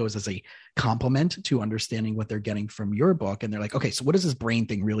science that goes as a complement to understanding what they're getting from your book, and they're like, okay, so what does this brain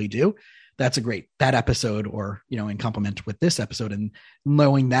thing really do? That's that episode, or, in complement with this episode, and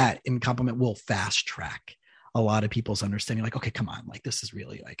knowing that in complement will fast track a lot of people's understanding. Like, okay, come on, like, this is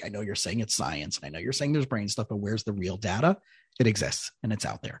really, like, I know you're saying it's science, and I know you're saying there's brain stuff, but where's the real data? It exists and it's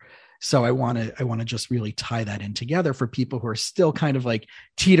out there. So I want to just really tie that in together for people who are still kind of like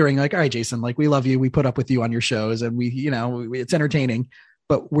teetering, like, all right, Jason, like, we love you. We put up with you on your shows, and it's entertaining,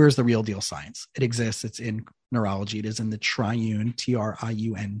 but where's the real deal science? It exists. It's in neurology. It is in the triune,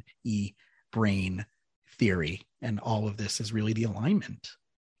 TRIUNE brain theory. And all of this is really the alignment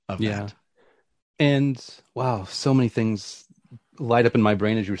of that. And wow, so many things light up in my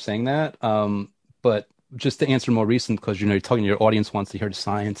brain as you were saying that. But just to answer more recent, because you're talking, your audience wants to hear the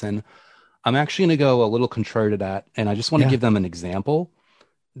science, and I'm actually going to go a little contrary to that, and I just want to give them an example,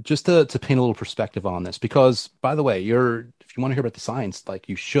 just to paint a little perspective on this. Because, by the way, if you want to hear about the science, like,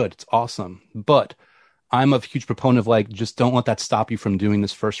 you should, it's awesome. But I'm a huge proponent of, like, just don't let that stop you from doing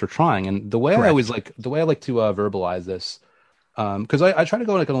this first or trying. And the way I like to verbalize this, because I try to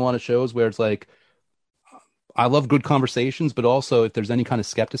go like on a lot of shows where it's like, I love good conversations, but also if there's any kind of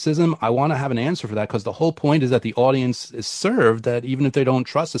skepticism, I want to have an answer for that, because the whole point is that the audience is served, that even if they don't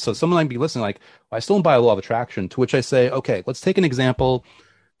trust us. So someone might be listening like, well, I still don't buy a law of attraction, to which I say, okay, let's take an example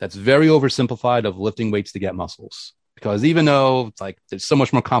that's very oversimplified of lifting weights to get muscles. Because even though it's like it's so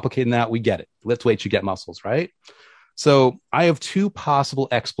much more complicated than that, we get it. Lift weights, you get muscles, right? So I have two possible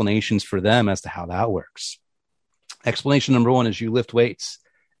explanations for them as to how that works. Explanation number one is you lift weights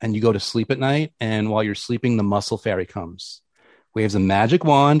and you go to sleep at night, and while you're sleeping, the muscle fairy comes, waves a magic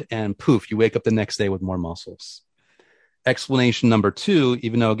wand, and poof, you wake up the next day with more muscles. Explanation number two,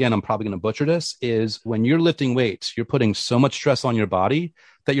 even though, again, I'm probably going to butcher this, is when you're lifting weights, you're putting so much stress on your body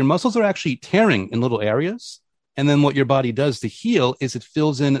that your muscles are actually tearing in little areas. And then what your body does to heal is it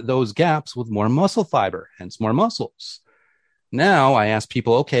fills in those gaps with more muscle fiber, hence more muscles. Now I ask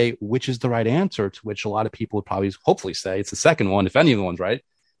people, okay, which is the right answer? To which a lot of people would probably hopefully say it's the second one, if any of the one's right.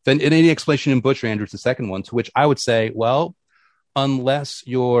 Then in any explanation in butcher, Andrew, it's the second one, to which I would say, well, unless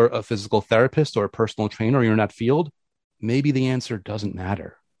you're a physical therapist or a personal trainer or you're in that field, maybe the answer doesn't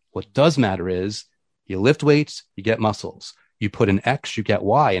matter. What does matter is you lift weights, you get muscles. You put in X, you get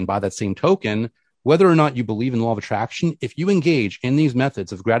Y. And by that same token, whether or not you believe in the law of attraction, if you engage in these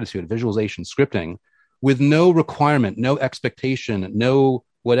methods of gratitude, visualization, scripting, with no requirement, no expectation, no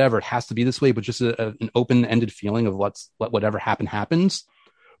whatever, it has to be this way, but just an open-ended feeling of let whatever happens,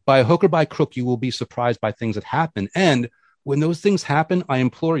 by hook or by crook, you will be surprised by things that happen. And when those things happen, I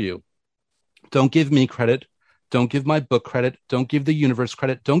implore you, don't give me credit. Don't give my book credit. Don't give the universe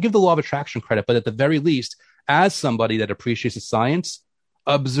credit. Don't give the law of attraction credit. But at the very least, as somebody that appreciates the science,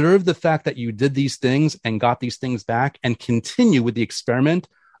 observe the fact that you did these things and got these things back, and continue with the experiment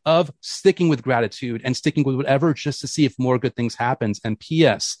of sticking with gratitude and sticking with whatever, just to see if more good things happens. And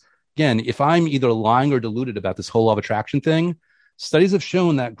P.S., again, if I'm either lying or deluded about this whole law of attraction thing, studies have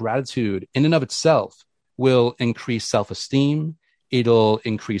shown that gratitude in and of itself will increase self-esteem. It'll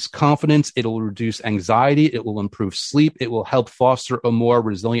increase confidence. It'll reduce anxiety. It will improve sleep. It will help foster a more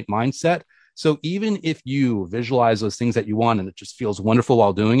resilient mindset. So even if you visualize those things that you want and it just feels wonderful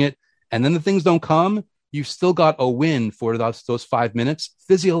while doing it, and then the things don't come, you've still got a win for those 5 minutes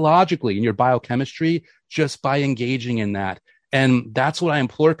physiologically in your biochemistry just by engaging in that. And that's what I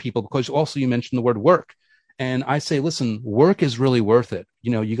implore people, because also you mentioned the word work. And I say, listen, work is really worth it.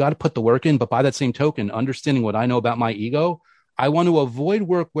 You know, you got to put the work in, but by that same token, understanding what I know about my ego, I want to avoid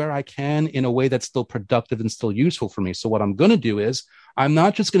work where I can in a way that's still productive and still useful for me. So what I'm going to do is I'm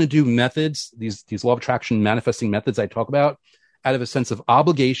not just going to do methods, these law of attraction manifesting methods I talk about out of a sense of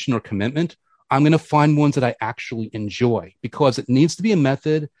obligation or commitment. I'm going to find ones that I actually enjoy, because it needs to be a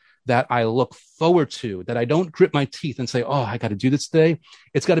method that I look forward to, that I don't grit my teeth and say, oh, I got to do this today.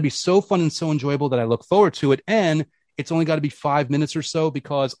 It's got to be so fun and so enjoyable that I look forward to it. And it's only got to be 5 minutes or so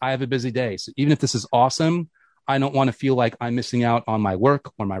because I have a busy day. So even if this is awesome, I don't want to feel like I'm missing out on my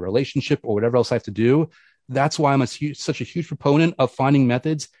work or my relationship or whatever else I have to do. That's why I'm such a huge proponent of finding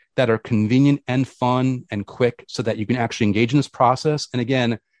methods that are convenient and fun and quick, so that you can actually engage in this process. And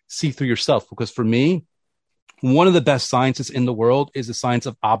again, see through yourself. Because for me, one of the best sciences in the world is the science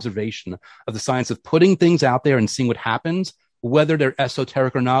of observation, of the science of putting things out there and seeing what happens, whether they're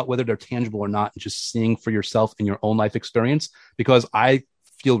esoteric or not, whether they're tangible or not, and just seeing for yourself in your own life experience. Because I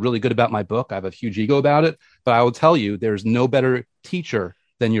feel really good about my book. I have a huge ego about it, but I will tell you, there's no better teacher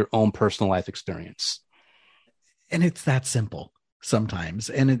than your own personal life experience. And it's that simple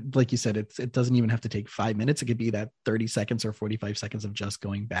sometimes. And it, like you said, it doesn't even have to take 5 minutes. It could be that 30 seconds or 45 seconds of just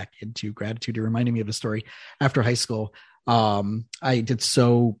going back into gratitude. You're reminding me of a story after high school. I did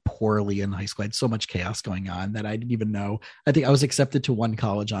so poorly in high school. I had so much chaos going on that I didn't even know. I think I was accepted to one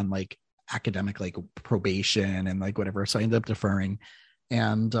college on like academic, like probation and like whatever. So I ended up deferring.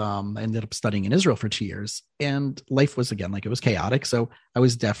 And I ended up studying in Israel for 2 years. And life was, again, like it was chaotic. So I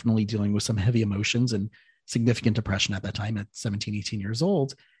was definitely dealing with some heavy emotions and significant depression at that time at 17, 18 years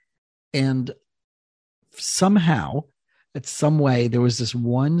old. And somehow, at some way, there was this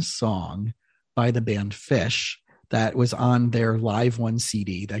one song by the band Fish that was on their Live One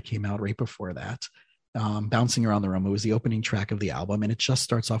CD that came out right before that, Bouncing Around the Room. It was the opening track of the album. And it just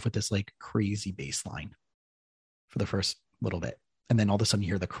starts off with this like crazy bass line for the first little bit. And then all of a sudden you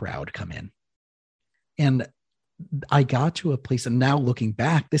hear the crowd come in. And I got to a place, and now looking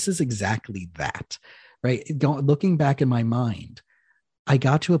back, this is exactly that, right? Looking back in my mind, I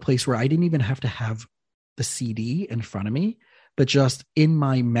got to a place where I didn't even have to have the CD in front of me, but just in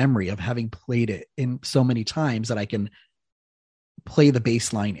my memory of having played it in so many times that I can play the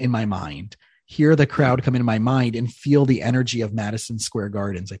bass line in my mind, hear the crowd come into my mind, and feel the energy of Madison Square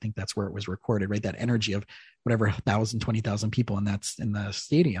Gardens. I think that's where it was recorded, right? That energy of whatever 1,000, 20,000 people, and that's in the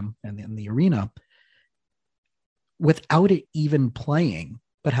stadium and in the arena, without it even playing,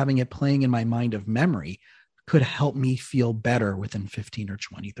 but having it playing in my mind of memory could help me feel better within 15 or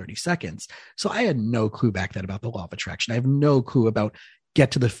 20, 30 seconds. So I had no clue back then about the law of attraction. I have no clue about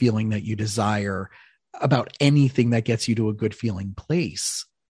get to the feeling that you desire, about anything that gets you to a good feeling place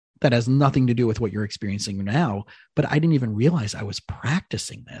that has nothing to do with what you're experiencing now. But I didn't even realize I was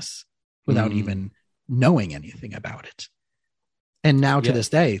practicing this without even knowing anything about it. And now to this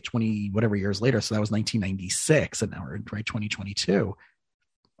day, 20 whatever years later, so that was 1996, and now we're in 2022,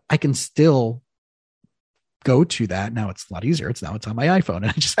 I can still go to that. Now it's a lot easier. It's on my iPhone, and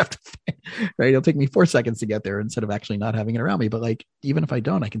I just have to, right? It'll take me 4 seconds to get there instead of actually not having it around me. But like, even if I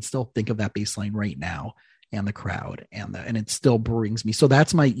don't, I can still think of that bass line right now, and the crowd, and it still brings me. So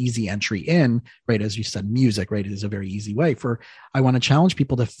that's my easy entry in, right? As you said, music, right? It is a very easy way I want to challenge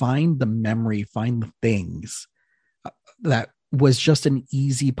people to find the memory, find the things that was just an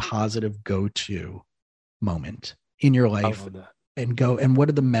easy, positive go-to moment in your life, and go, and what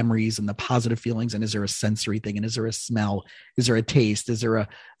are the memories and the positive feelings? And is there a sensory thing? And is there a smell? Is there a taste? Is there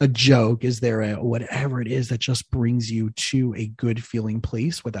a joke? Is there a whatever it is that just brings you to a good feeling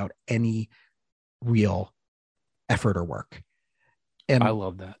place without any real effort or work? And I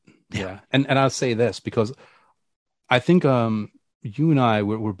love that. Yeah. And I'll say this because I think you and I,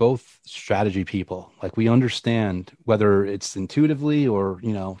 we're both strategy people. Like, we understand, whether it's intuitively or,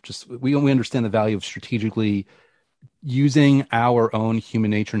 just we understand the value of strategically using our own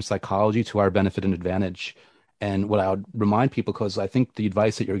human nature and psychology to our benefit and advantage. And what I would remind people, because I think the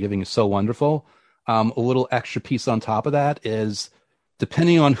advice that you're giving is so wonderful, a little extra piece on top of that is,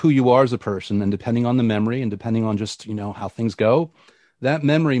 depending on who you are as a person, and depending on the memory, and depending on just, how things go, that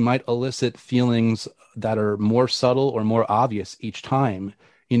memory might elicit feelings that are more subtle or more obvious each time.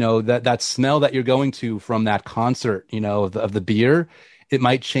 That smell that you're going to from that concert, of the beer, it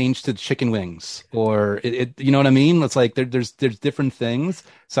might change to chicken wings, or it you know what I mean? It's like there's different things.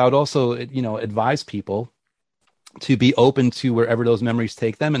 So I would also, advise people to be open to wherever those memories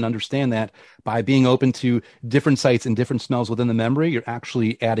take them, and understand that by being open to different sights and different smells within the memory, you're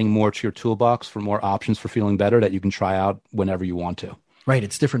actually adding more to your toolbox for more options for feeling better that you can try out whenever you want to. Right.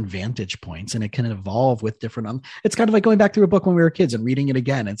 It's different vantage points, and it can evolve with different, it's kind of like going back through a book when we were kids and reading it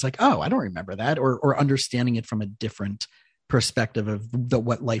again. It's like, oh, I don't remember that, or understanding it from a different perspective of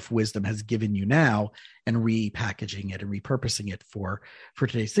what life wisdom has given you now, and repackaging it and repurposing it for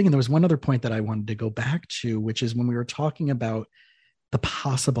today's thing. And there was one other point that I wanted to go back to, which is when we were talking about the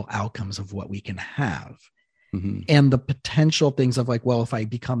possible outcomes of what we can have. And the potential things of like, well, if I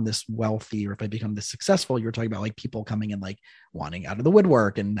become this wealthy, or if I become this successful, you're talking about like people coming in, like wanting out of the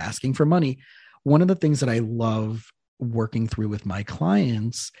woodwork and asking for money. One of the things that I love working through with my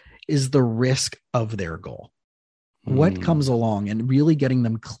clients is the risk of their goal. What comes along, and really getting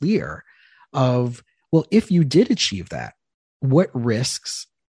them clear of, well, if you did achieve that, what risks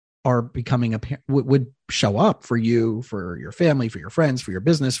are becoming apparent, would show up for you, for your family, for your friends, for your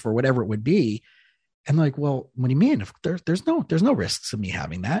business, for whatever it would be. And like, well, what do you mean? If there's no risks of me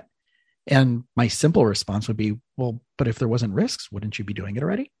having that. And my simple response would be, well, but if there wasn't risks, wouldn't you be doing it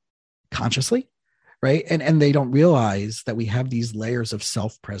already consciously? Right. And they don't realize that we have these layers of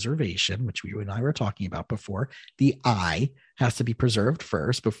self-preservation, which you and I were talking about before. The I has to be preserved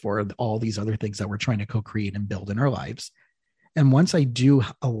first before all these other things that we're trying to co-create and build in our lives. And once I do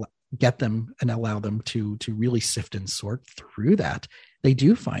get them and allow them to really sift and sort through that, they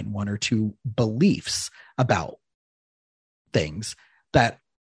do find one or two beliefs about things that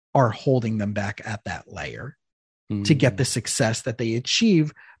are holding them back at that layer to get the success that they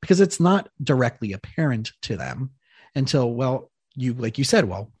achieve, because it's not directly apparent to them until, well, like you said,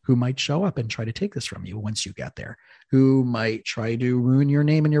 well, who might show up and try to take this from you once you get there? Who might try to ruin your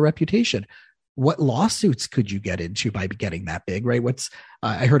name and your reputation? What lawsuits could you get into by getting that big, right?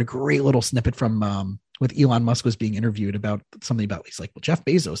 I heard a great little snippet from, with Elon Musk was being interviewed about something about, he's like, well, Jeff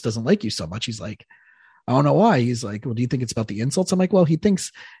Bezos doesn't like you so much. He's like, I don't know why. He's like, well, do you think it's about the insults? I'm like, well, he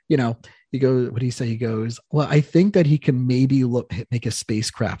thinks, he goes, what do you say? He goes, well, I think that he can maybe make a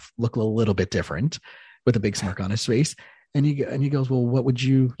spacecraft look a little bit different, with a big smirk on his face. And he goes, well, what would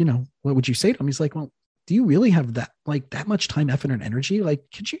you say to him? He's like, well, do you really have that much time, effort, and energy? Like,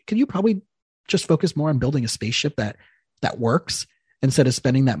 could you probably just focus more on building a spaceship that works, instead of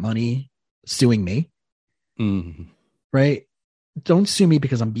spending that money suing me? Right? Don't sue me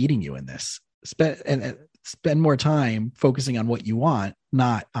because I'm beating you in this. Spend more time focusing on what you want,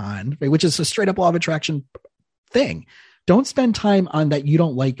 not on, right, which is a straight up law of attraction thing. Don't spend time on that you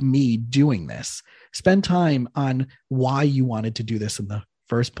don't like me doing this. Spend time on why you wanted to do this in the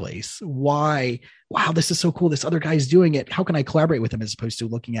first place. Why, wow, this is so cool. This other guy's doing it. How can I collaborate with him? As opposed to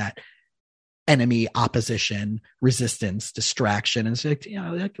looking at enemy, opposition, resistance, distraction. And it's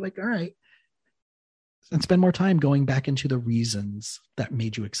like, all right. And spend more time going back into the reasons that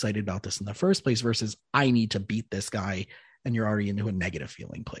made you excited about this in the first place, versus I need to beat this guy and you're already into a negative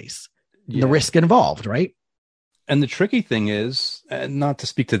feeling place. Yeah. The risk involved, right? And the tricky thing is, and not to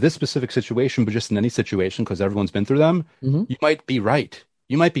speak to this specific situation, but just in any situation, because everyone's been through them, you might be right.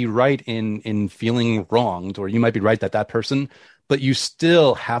 You might be right in feeling wronged, or you might be right that person, but you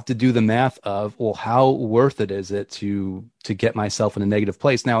still have to do the math of, well, how worth it is it to get myself in a negative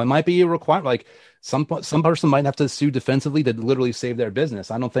place? Now, it might be a requirement, like some person might have to sue defensively to literally save their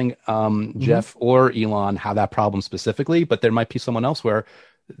business. I don't think Jeff or Elon have that problem specifically, but there might be someone else where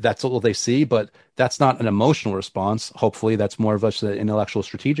that's all they see, but that's not an emotional response. Hopefully that's more of an intellectual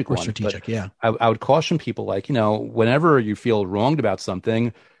strategic one. Strategic, yeah. I would caution people, like, whenever you feel wronged about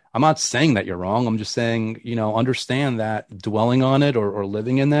something, I'm not saying that you're wrong. I'm just saying, understand that dwelling on it or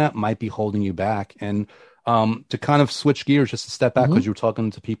living in that might be holding you back. And to kind of switch gears, just to step back, because you were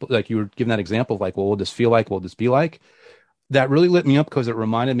talking to people, like you were giving that example of like, well, what does this feel like? What will this be like? That really lit me up because it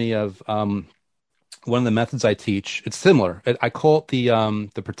reminded me of one of the methods I teach. It's similar. I call it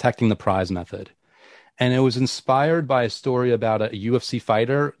the protecting the prize method. And it was inspired by a story about a UFC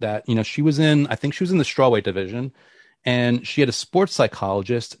fighter that, she was in the strawweight division, and she had a sports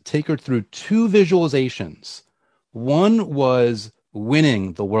psychologist take her through 2 visualizations. One was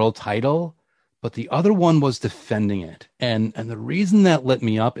winning the world title, but the other one was defending it. And the reason that lit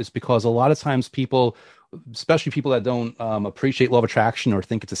me up is because a lot of times people, especially people that don't appreciate law of attraction or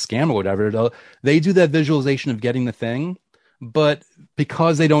think it's a scam or whatever, they do that visualization of getting the thing, but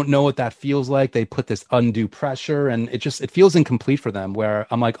because they don't know what that feels like, they put this undue pressure, and it feels incomplete for them, where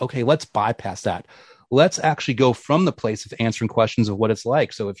I'm like, okay, let's bypass that. Let's actually go from the place of answering questions of what it's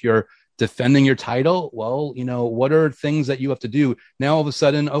like. So if you're defending your title, well, what are things that you have to do? Now, all of a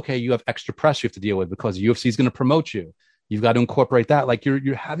sudden, okay, you have extra pressure you have to deal with because UFC is going to promote you. You've got to incorporate that. Like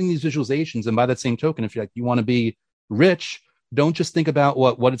you're having these visualizations. And by that same token, if you want to be rich, don't just think about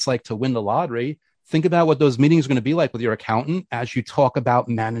what it's like to win the lottery. Think about what those meetings are going to be like with your accountant as you talk about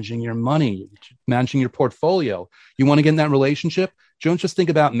managing your money, managing your portfolio. You want to get in that relationship? Don't just think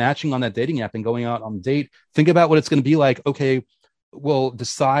about matching on that dating app and going out on a date. Think about what it's going to be like. Okay, well,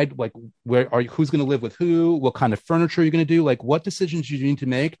 decide like who's going to live with who, what kind of furniture you're going to do, like what decisions you need to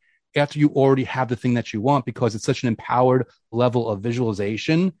make after you already have the thing that you want, because it's such an empowered level of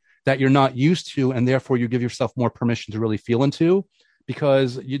visualization that you're not used to, and therefore you give yourself more permission to really feel into,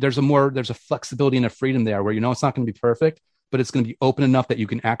 because there's a flexibility and a freedom there where it's not going to be perfect, but it's going to be open enough that you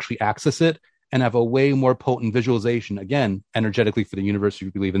can actually access it and have a way more potent visualization, again, energetically for the universe if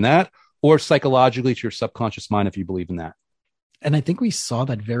you believe in that, or psychologically to your subconscious mind if you believe in that. And I think we saw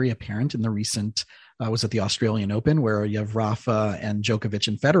that very apparent in the recent, was it the Australian Open, where you have Rafa and Djokovic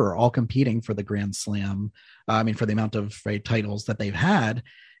and Federer all competing for the Grand Slam, for the amount of titles that they've had.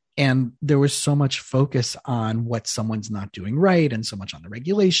 And there was so much focus on what someone's not doing right, and so much on the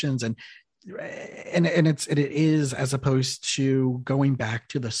regulations, and it is, as opposed to going back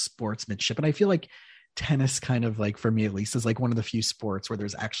to the sportsmanship. And I feel like tennis, kind of like, for me at least, is like one of the few sports where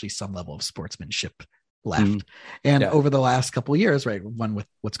there's actually some level of sportsmanship left. And over the last couple of years, right, one with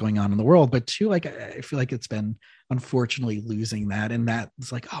what's going on in the world, but two, like I feel like it's been unfortunately losing that. And that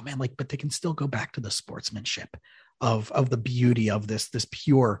it's like, oh man, like, but they can still go back to the sportsmanship of the beauty of this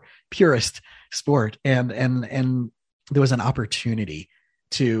purest sport. And there was an opportunity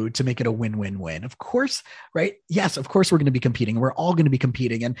to make it a win-win-win. Of course, right? Yes, of course we're going to be competing. We're all going to be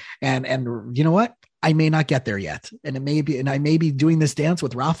competing. And you know what? I may not get there yet. And I may be doing this dance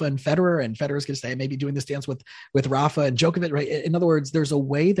with Rafa and Federer, and Federer's going to say, I may be doing this dance with Rafa and Djokovic, right? In other words, there's a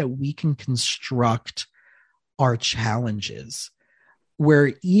way that we can construct our challenges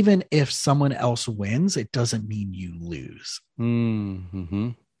where even if someone else wins, it doesn't mean you lose. Mm-hmm.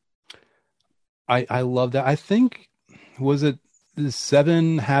 I love that. I think, was it the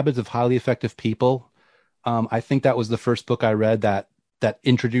 7 Habits of Highly Effective People? I think that was the first book I read that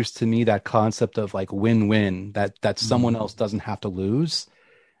introduced to me that concept of like win-win, that someone else doesn't have to lose.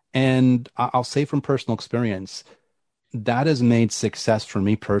 And I'll say from personal experience, that has made success for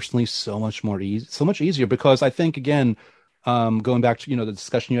me personally so much easier, because I think, again, going back to, the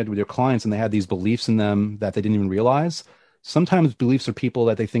discussion you had with your clients, and they had these beliefs in them that they didn't even realize. Sometimes beliefs are people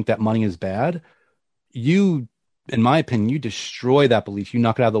that they think that money is bad. You, in my opinion, you destroy that belief. You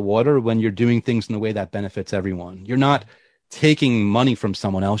knock it out of the water when you're doing things in a way that benefits everyone. You're not taking money from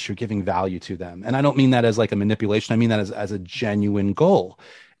someone else, you're giving value to them. And I don't mean that as like a manipulation. I mean that as a genuine goal.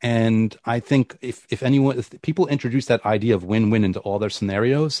 And I think if people introduce that idea of win-win into all their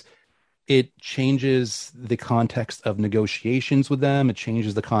scenarios, it changes the context of negotiations with them. It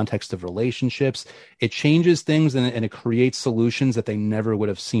changes the context of relationships. It changes things, and it creates solutions that they never would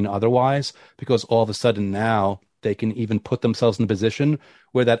have seen otherwise, because all of a sudden now they can even put themselves in a position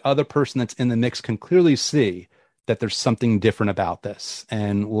where that other person that's in the mix can clearly see that there's something different about this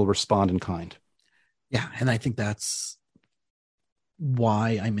and will respond in kind. Yeah. And I think that's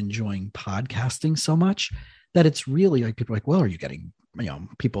why I'm enjoying podcasting so much, that it's really like people are like, well, are you getting,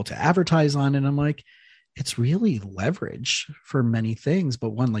 people to advertise on? And I'm like, it's really leverage for many things. But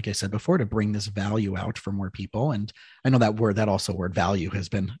one, like I said before, to bring this value out for more people. And I know that word value has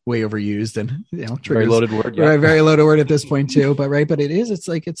been way overused and, very loaded word. Yeah. Right, very loaded word at this point too. But right. But it's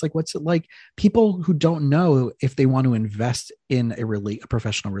like, what's it like? People who don't know if they want to invest in a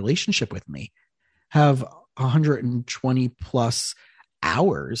professional relationship with me have 120 plus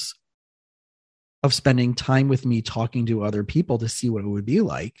hours of spending time with me talking to other people to see what it would be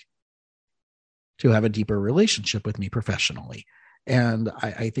like to have a deeper relationship with me professionally. And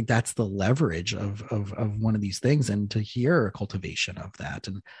I think that's the leverage of one of these things, and to hear a cultivation of that.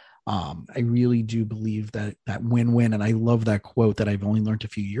 And I really do believe that win-win. And I love that quote that I've only learned a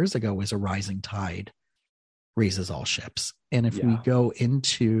few years ago, is a rising tide raises all ships. And if we go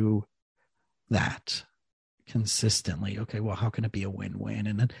into that consistently, okay, well, how can it be a win-win?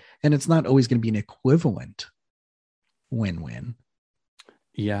 And it's not always going to be an equivalent win-win.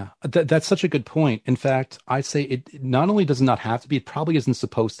 Yeah, that's such a good point. In fact, I say it not only does it not have to be, it probably isn't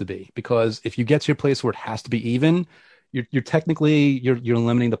supposed to be, because if you get to a place where it has to be even, you're technically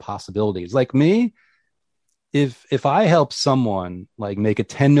limiting the possibilities. Like me, if I help someone like make a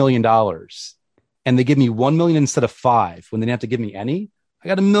 $10 million and they give me 1 million instead of 5, when they didn't have to give me any, I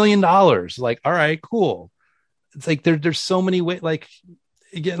got $1 million. Like, all right, cool. It's like there's so many ways. Like,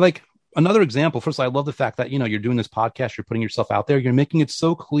 again, like another example. First, I love the fact that you're doing this podcast, you're putting yourself out there, you're making it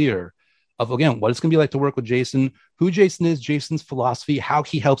so clear of, again, what it's going to be like to work with Jason, who Jason is, Jason's philosophy, how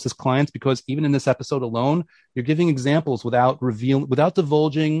he helps his clients. Because even in this episode alone, you're giving examples without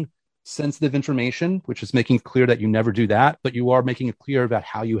divulging sensitive information, which is making clear that you never do that, but you are making it clear about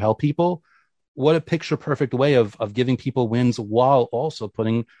how you help people. What a picture perfect way of giving people wins while also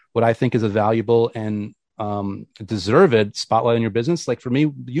putting what I think is a valuable and deserved spotlight on your business. Like for me,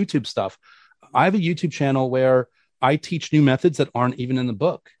 YouTube stuff, I have a YouTube channel where I teach new methods that aren't even in the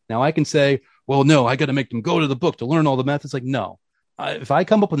book. Now I can say, well, no, I got to make them go to the book to learn all the methods. Like, no, if I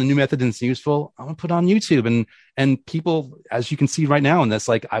come up with a new method and it's useful, I'm gonna put it on YouTube. And people, as you can see right now in this,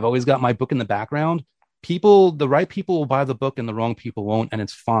 like I've always got my book in the background. The right people will buy the book and the wrong people won't. And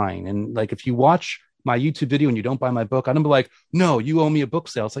it's fine. And like, if you watch my YouTube video and you don't buy my book, I don't be like, no, you owe me a book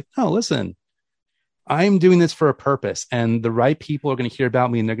sale. It's like, no, listen, I'm doing this for a purpose, and the right people are going to hear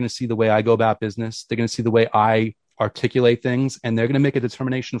about me, and they're going to see the way I go about business. They're going to see the way I articulate things, and they're going to make a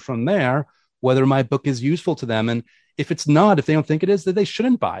determination from there whether my book is useful to them. And if it's not, if they don't think it is, then they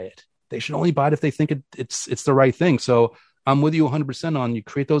shouldn't buy it. They should only buy it if they think it's the right thing. So I'm with you 100% on, you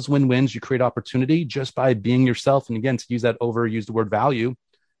create those win-wins, you create opportunity just by being yourself. And again, to use that overused word value,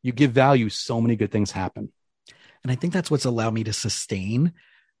 you give value, so many good things happen. And I think that's what's allowed me to sustain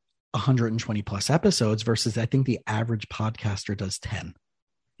 120 plus episodes versus I think the average podcaster does 10.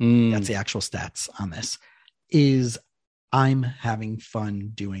 That's the actual stats on this, is I'm having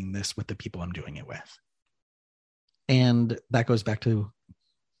fun doing this with the people I'm doing it with. And that goes back to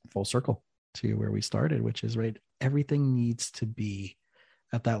full circle to where we started, which is right. Everything needs to be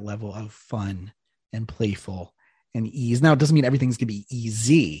at that level of fun and playful and ease. Now, it doesn't mean everything's going to be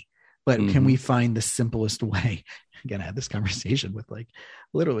easy, but can we find the simplest way? Again, I had this conversation with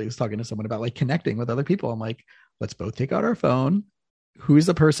literally I was talking to someone about connecting with other people. I'm like, let's both take out our phone. Who's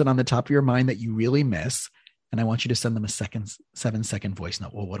the person on the top of your mind that you really miss? And I want you to send them a 7-second voice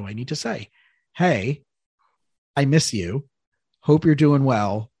note. Well, what do I need to say? Hey, I miss you. Hope you're doing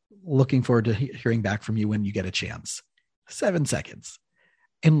well. Looking forward to hearing back from you when you get a chance. 7 seconds.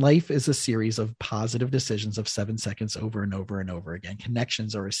 And life is a series of positive decisions of 7 seconds over and over and over again.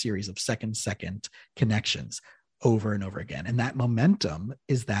 Connections are a series of second connections over and over again. And that momentum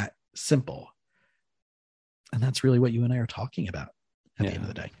is that simple. And that's really what you and I are talking about at the end of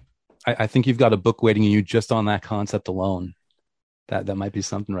the day. I think you've got a book waiting on you just on that concept alone. That might be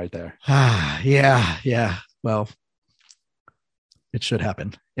something right there. Yeah. Well, it should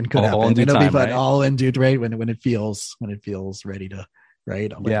happen and could happen. It'll be fun. Right? All in due, right? When it feels ready to,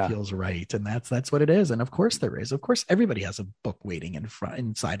 right? When it feels right. And that's what it is. And of course there is. Of course, everybody has a book waiting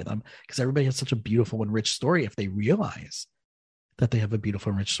inside of them, because everybody has such a beautiful and rich story if they realize that they have a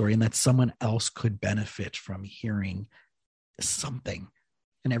beautiful and rich story and that someone else could benefit from hearing something.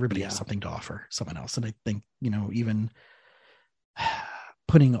 And everybody has something to offer someone else. And I think, even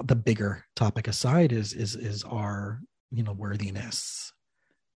putting the bigger topic aside is our, worthiness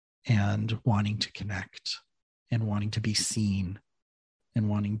and wanting to connect and wanting to be seen and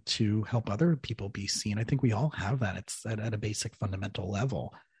wanting to help other people be seen. I think we all have that. It's at a basic fundamental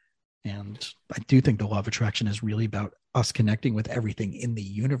level. And I do think the law of attraction is really about us connecting with everything in the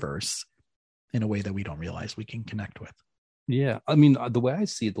universe in a way that we don't realize we can connect with. Yeah. I mean, the way I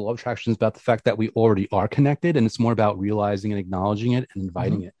see it, the law of attraction is about the fact that we already are connected, and it's more about realizing and acknowledging it and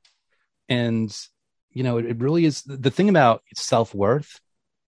inviting it. And, you know, it really is the thing about self-worth.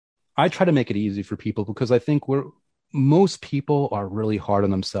 I try to make it easy for people because I think most people are really hard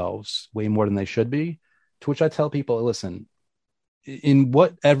on themselves, way more than they should be, to which I tell people, listen, in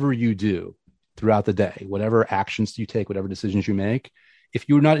whatever you do throughout the day, whatever actions you take, whatever decisions you make, if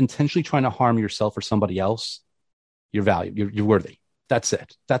you're not intentionally trying to harm yourself or somebody else, you're valued, you're worthy. That's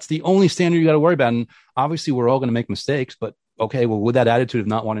it. That's the only standard you got to worry about. And obviously we're all going to make mistakes, but okay, well, with that attitude of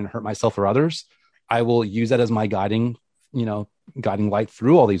not wanting to hurt myself or others, I will use that as my guiding light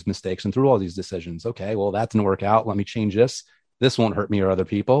through all these mistakes and through all these decisions. Okay, well, that didn't work out. Let me change this. This won't hurt me or other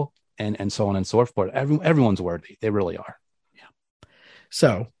people, and so on and so forth. Everyone's worthy. They really are. Yeah.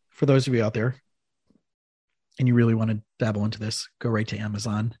 So for those of you out there and you really want to dabble into this, go right to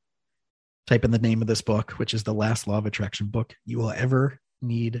Amazon, type in the name of this book, which is the last law of attraction book you will ever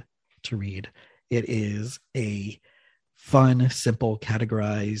need to read. It is a fun, simple,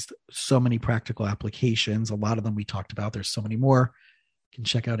 categorized, so many practical applications. A lot of them we talked about. There's so many more. You can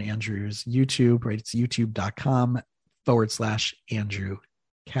check out Andrew's YouTube, right? It's youtube.com/Andrew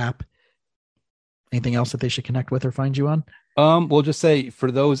Cap. Anything else that they should connect with or find you on? We'll just say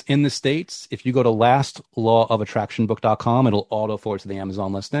for those in the States, if you go to lastlawofattractionbook.com, it'll auto forward to the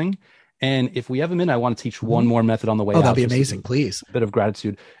Amazon listing. And if we have a minute, I want to teach one more method on the way out. That'd be amazing. Please. A bit of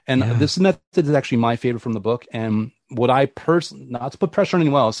gratitude. And this method is actually my favorite from the book. And what I personally, not to put pressure on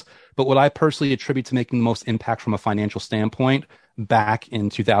anyone else, but what I personally attribute to making the most impact from a financial standpoint back in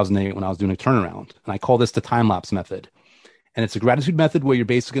 2008 when I was doing a turnaround. And I call this the time-lapse method. And it's a gratitude method where you're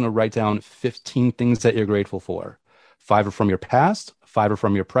basically going to write down 15 things that you're grateful for. 5 are from your past, 5 are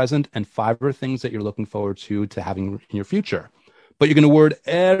from your present, and 5 are things that you're looking forward to having in your future. But you're going to word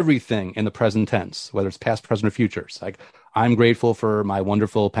everything in the present tense, whether it's past, present, or future. It's like, I'm grateful for my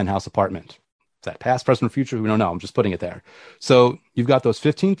wonderful penthouse apartment. Is that past, present, or future? We don't know. I'm just putting it there. So you've got those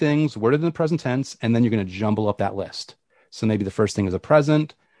 15 things worded in the present tense, and then you're going to jumble up that list. So maybe the first thing is a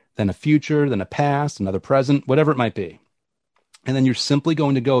present, then a future, then a past, another present, whatever it might be. And then you're simply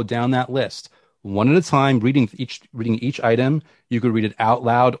going to go down that list one at a time, reading each item. You could read it out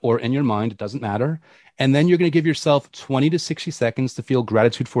loud or in your mind. It doesn't matter. And then you're going to give yourself 20 to 60 seconds to feel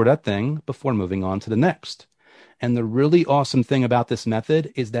gratitude for that thing before moving on to the next. And the really awesome thing about this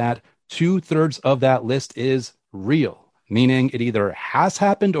method is that 2/3 of that list is real, meaning it either has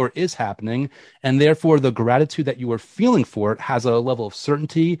happened or is happening. And therefore, the gratitude that you are feeling for it has a level of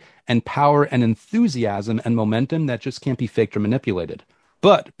certainty and power and enthusiasm and momentum that just can't be faked or manipulated.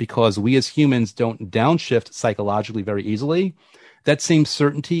 But because we as humans don't downshift psychologically very easily, that same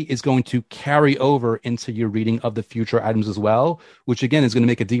certainty is going to carry over into your reading of the future items as well, which again is going to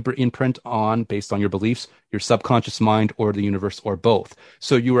make a deeper imprint based on your beliefs, your subconscious mind, or the universe, or both.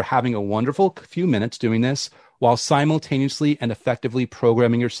 So you are having a wonderful few minutes doing this while simultaneously and effectively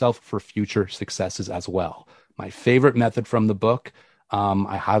programming yourself for future successes as well. My favorite method from the book.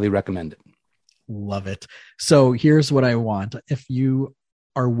 I highly recommend it. Love it. So here's what I want. If you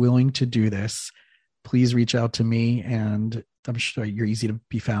are willing to do this, please reach out to me, and I'm sure you're easy to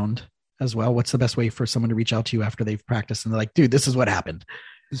be found as well. What's the best way for someone to reach out to you after they've practiced and they're like, dude, this is what happened?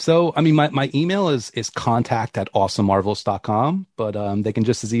 So, I mean, my email is contact@awesomemarvelous.com, but they can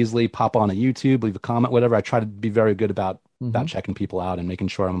just as easily pop on a YouTube, leave a comment, whatever. I try to be very good about checking people out and making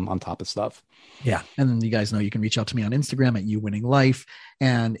sure I'm on top of stuff. Yeah. And then you guys know you can reach out to me on Instagram @YouWinningLife.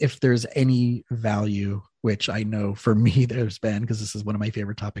 And if there's any value, which I know for me there's been, because this is one of my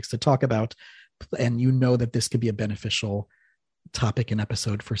favorite topics to talk about, and you know that this could be a beneficial topic and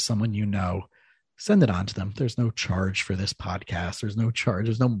episode for someone you know, send it on to them. There's no charge for this podcast. There's no charge.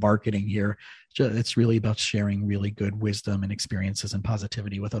 There's no marketing here. It's really about sharing really good wisdom and experiences and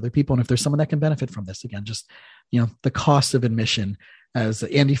positivity with other people. And if there's someone that can benefit from this, again, just, the cost of admission, as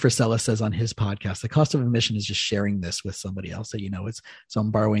Andy Frisella says on his podcast, the cost of admission is just sharing this with somebody else that, so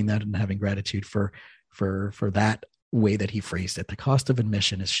I'm borrowing that and having gratitude for that way that he phrased it. The cost of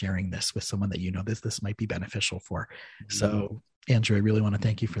admission is sharing this with someone that this might be beneficial for. Mm-hmm. So Andrew, I really want to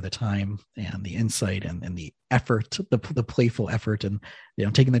thank you for the time and the insight and the effort, the playful effort, and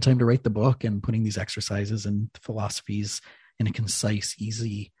taking the time to write the book and putting these exercises and philosophies in a concise,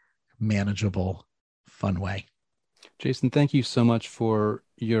 easy, manageable, fun way. Jason, thank you so much for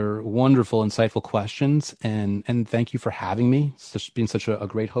your wonderful, insightful questions, and thank you for having me. Being such a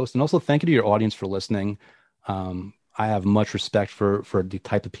great host, and also thank you to your audience for listening. I have much respect for the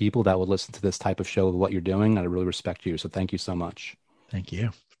type of people that would listen to this type of show of what you're doing. I really respect you. So thank you so much. Thank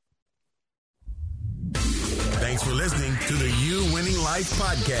you. Thanks for listening to the You Winning Life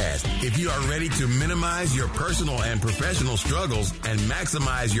podcast. If you are ready to minimize your personal and professional struggles and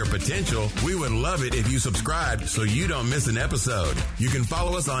maximize your potential, we would love it if you subscribe so you don't miss an episode. You can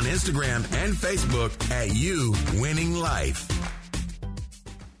follow us on Instagram and Facebook at You Winning Life.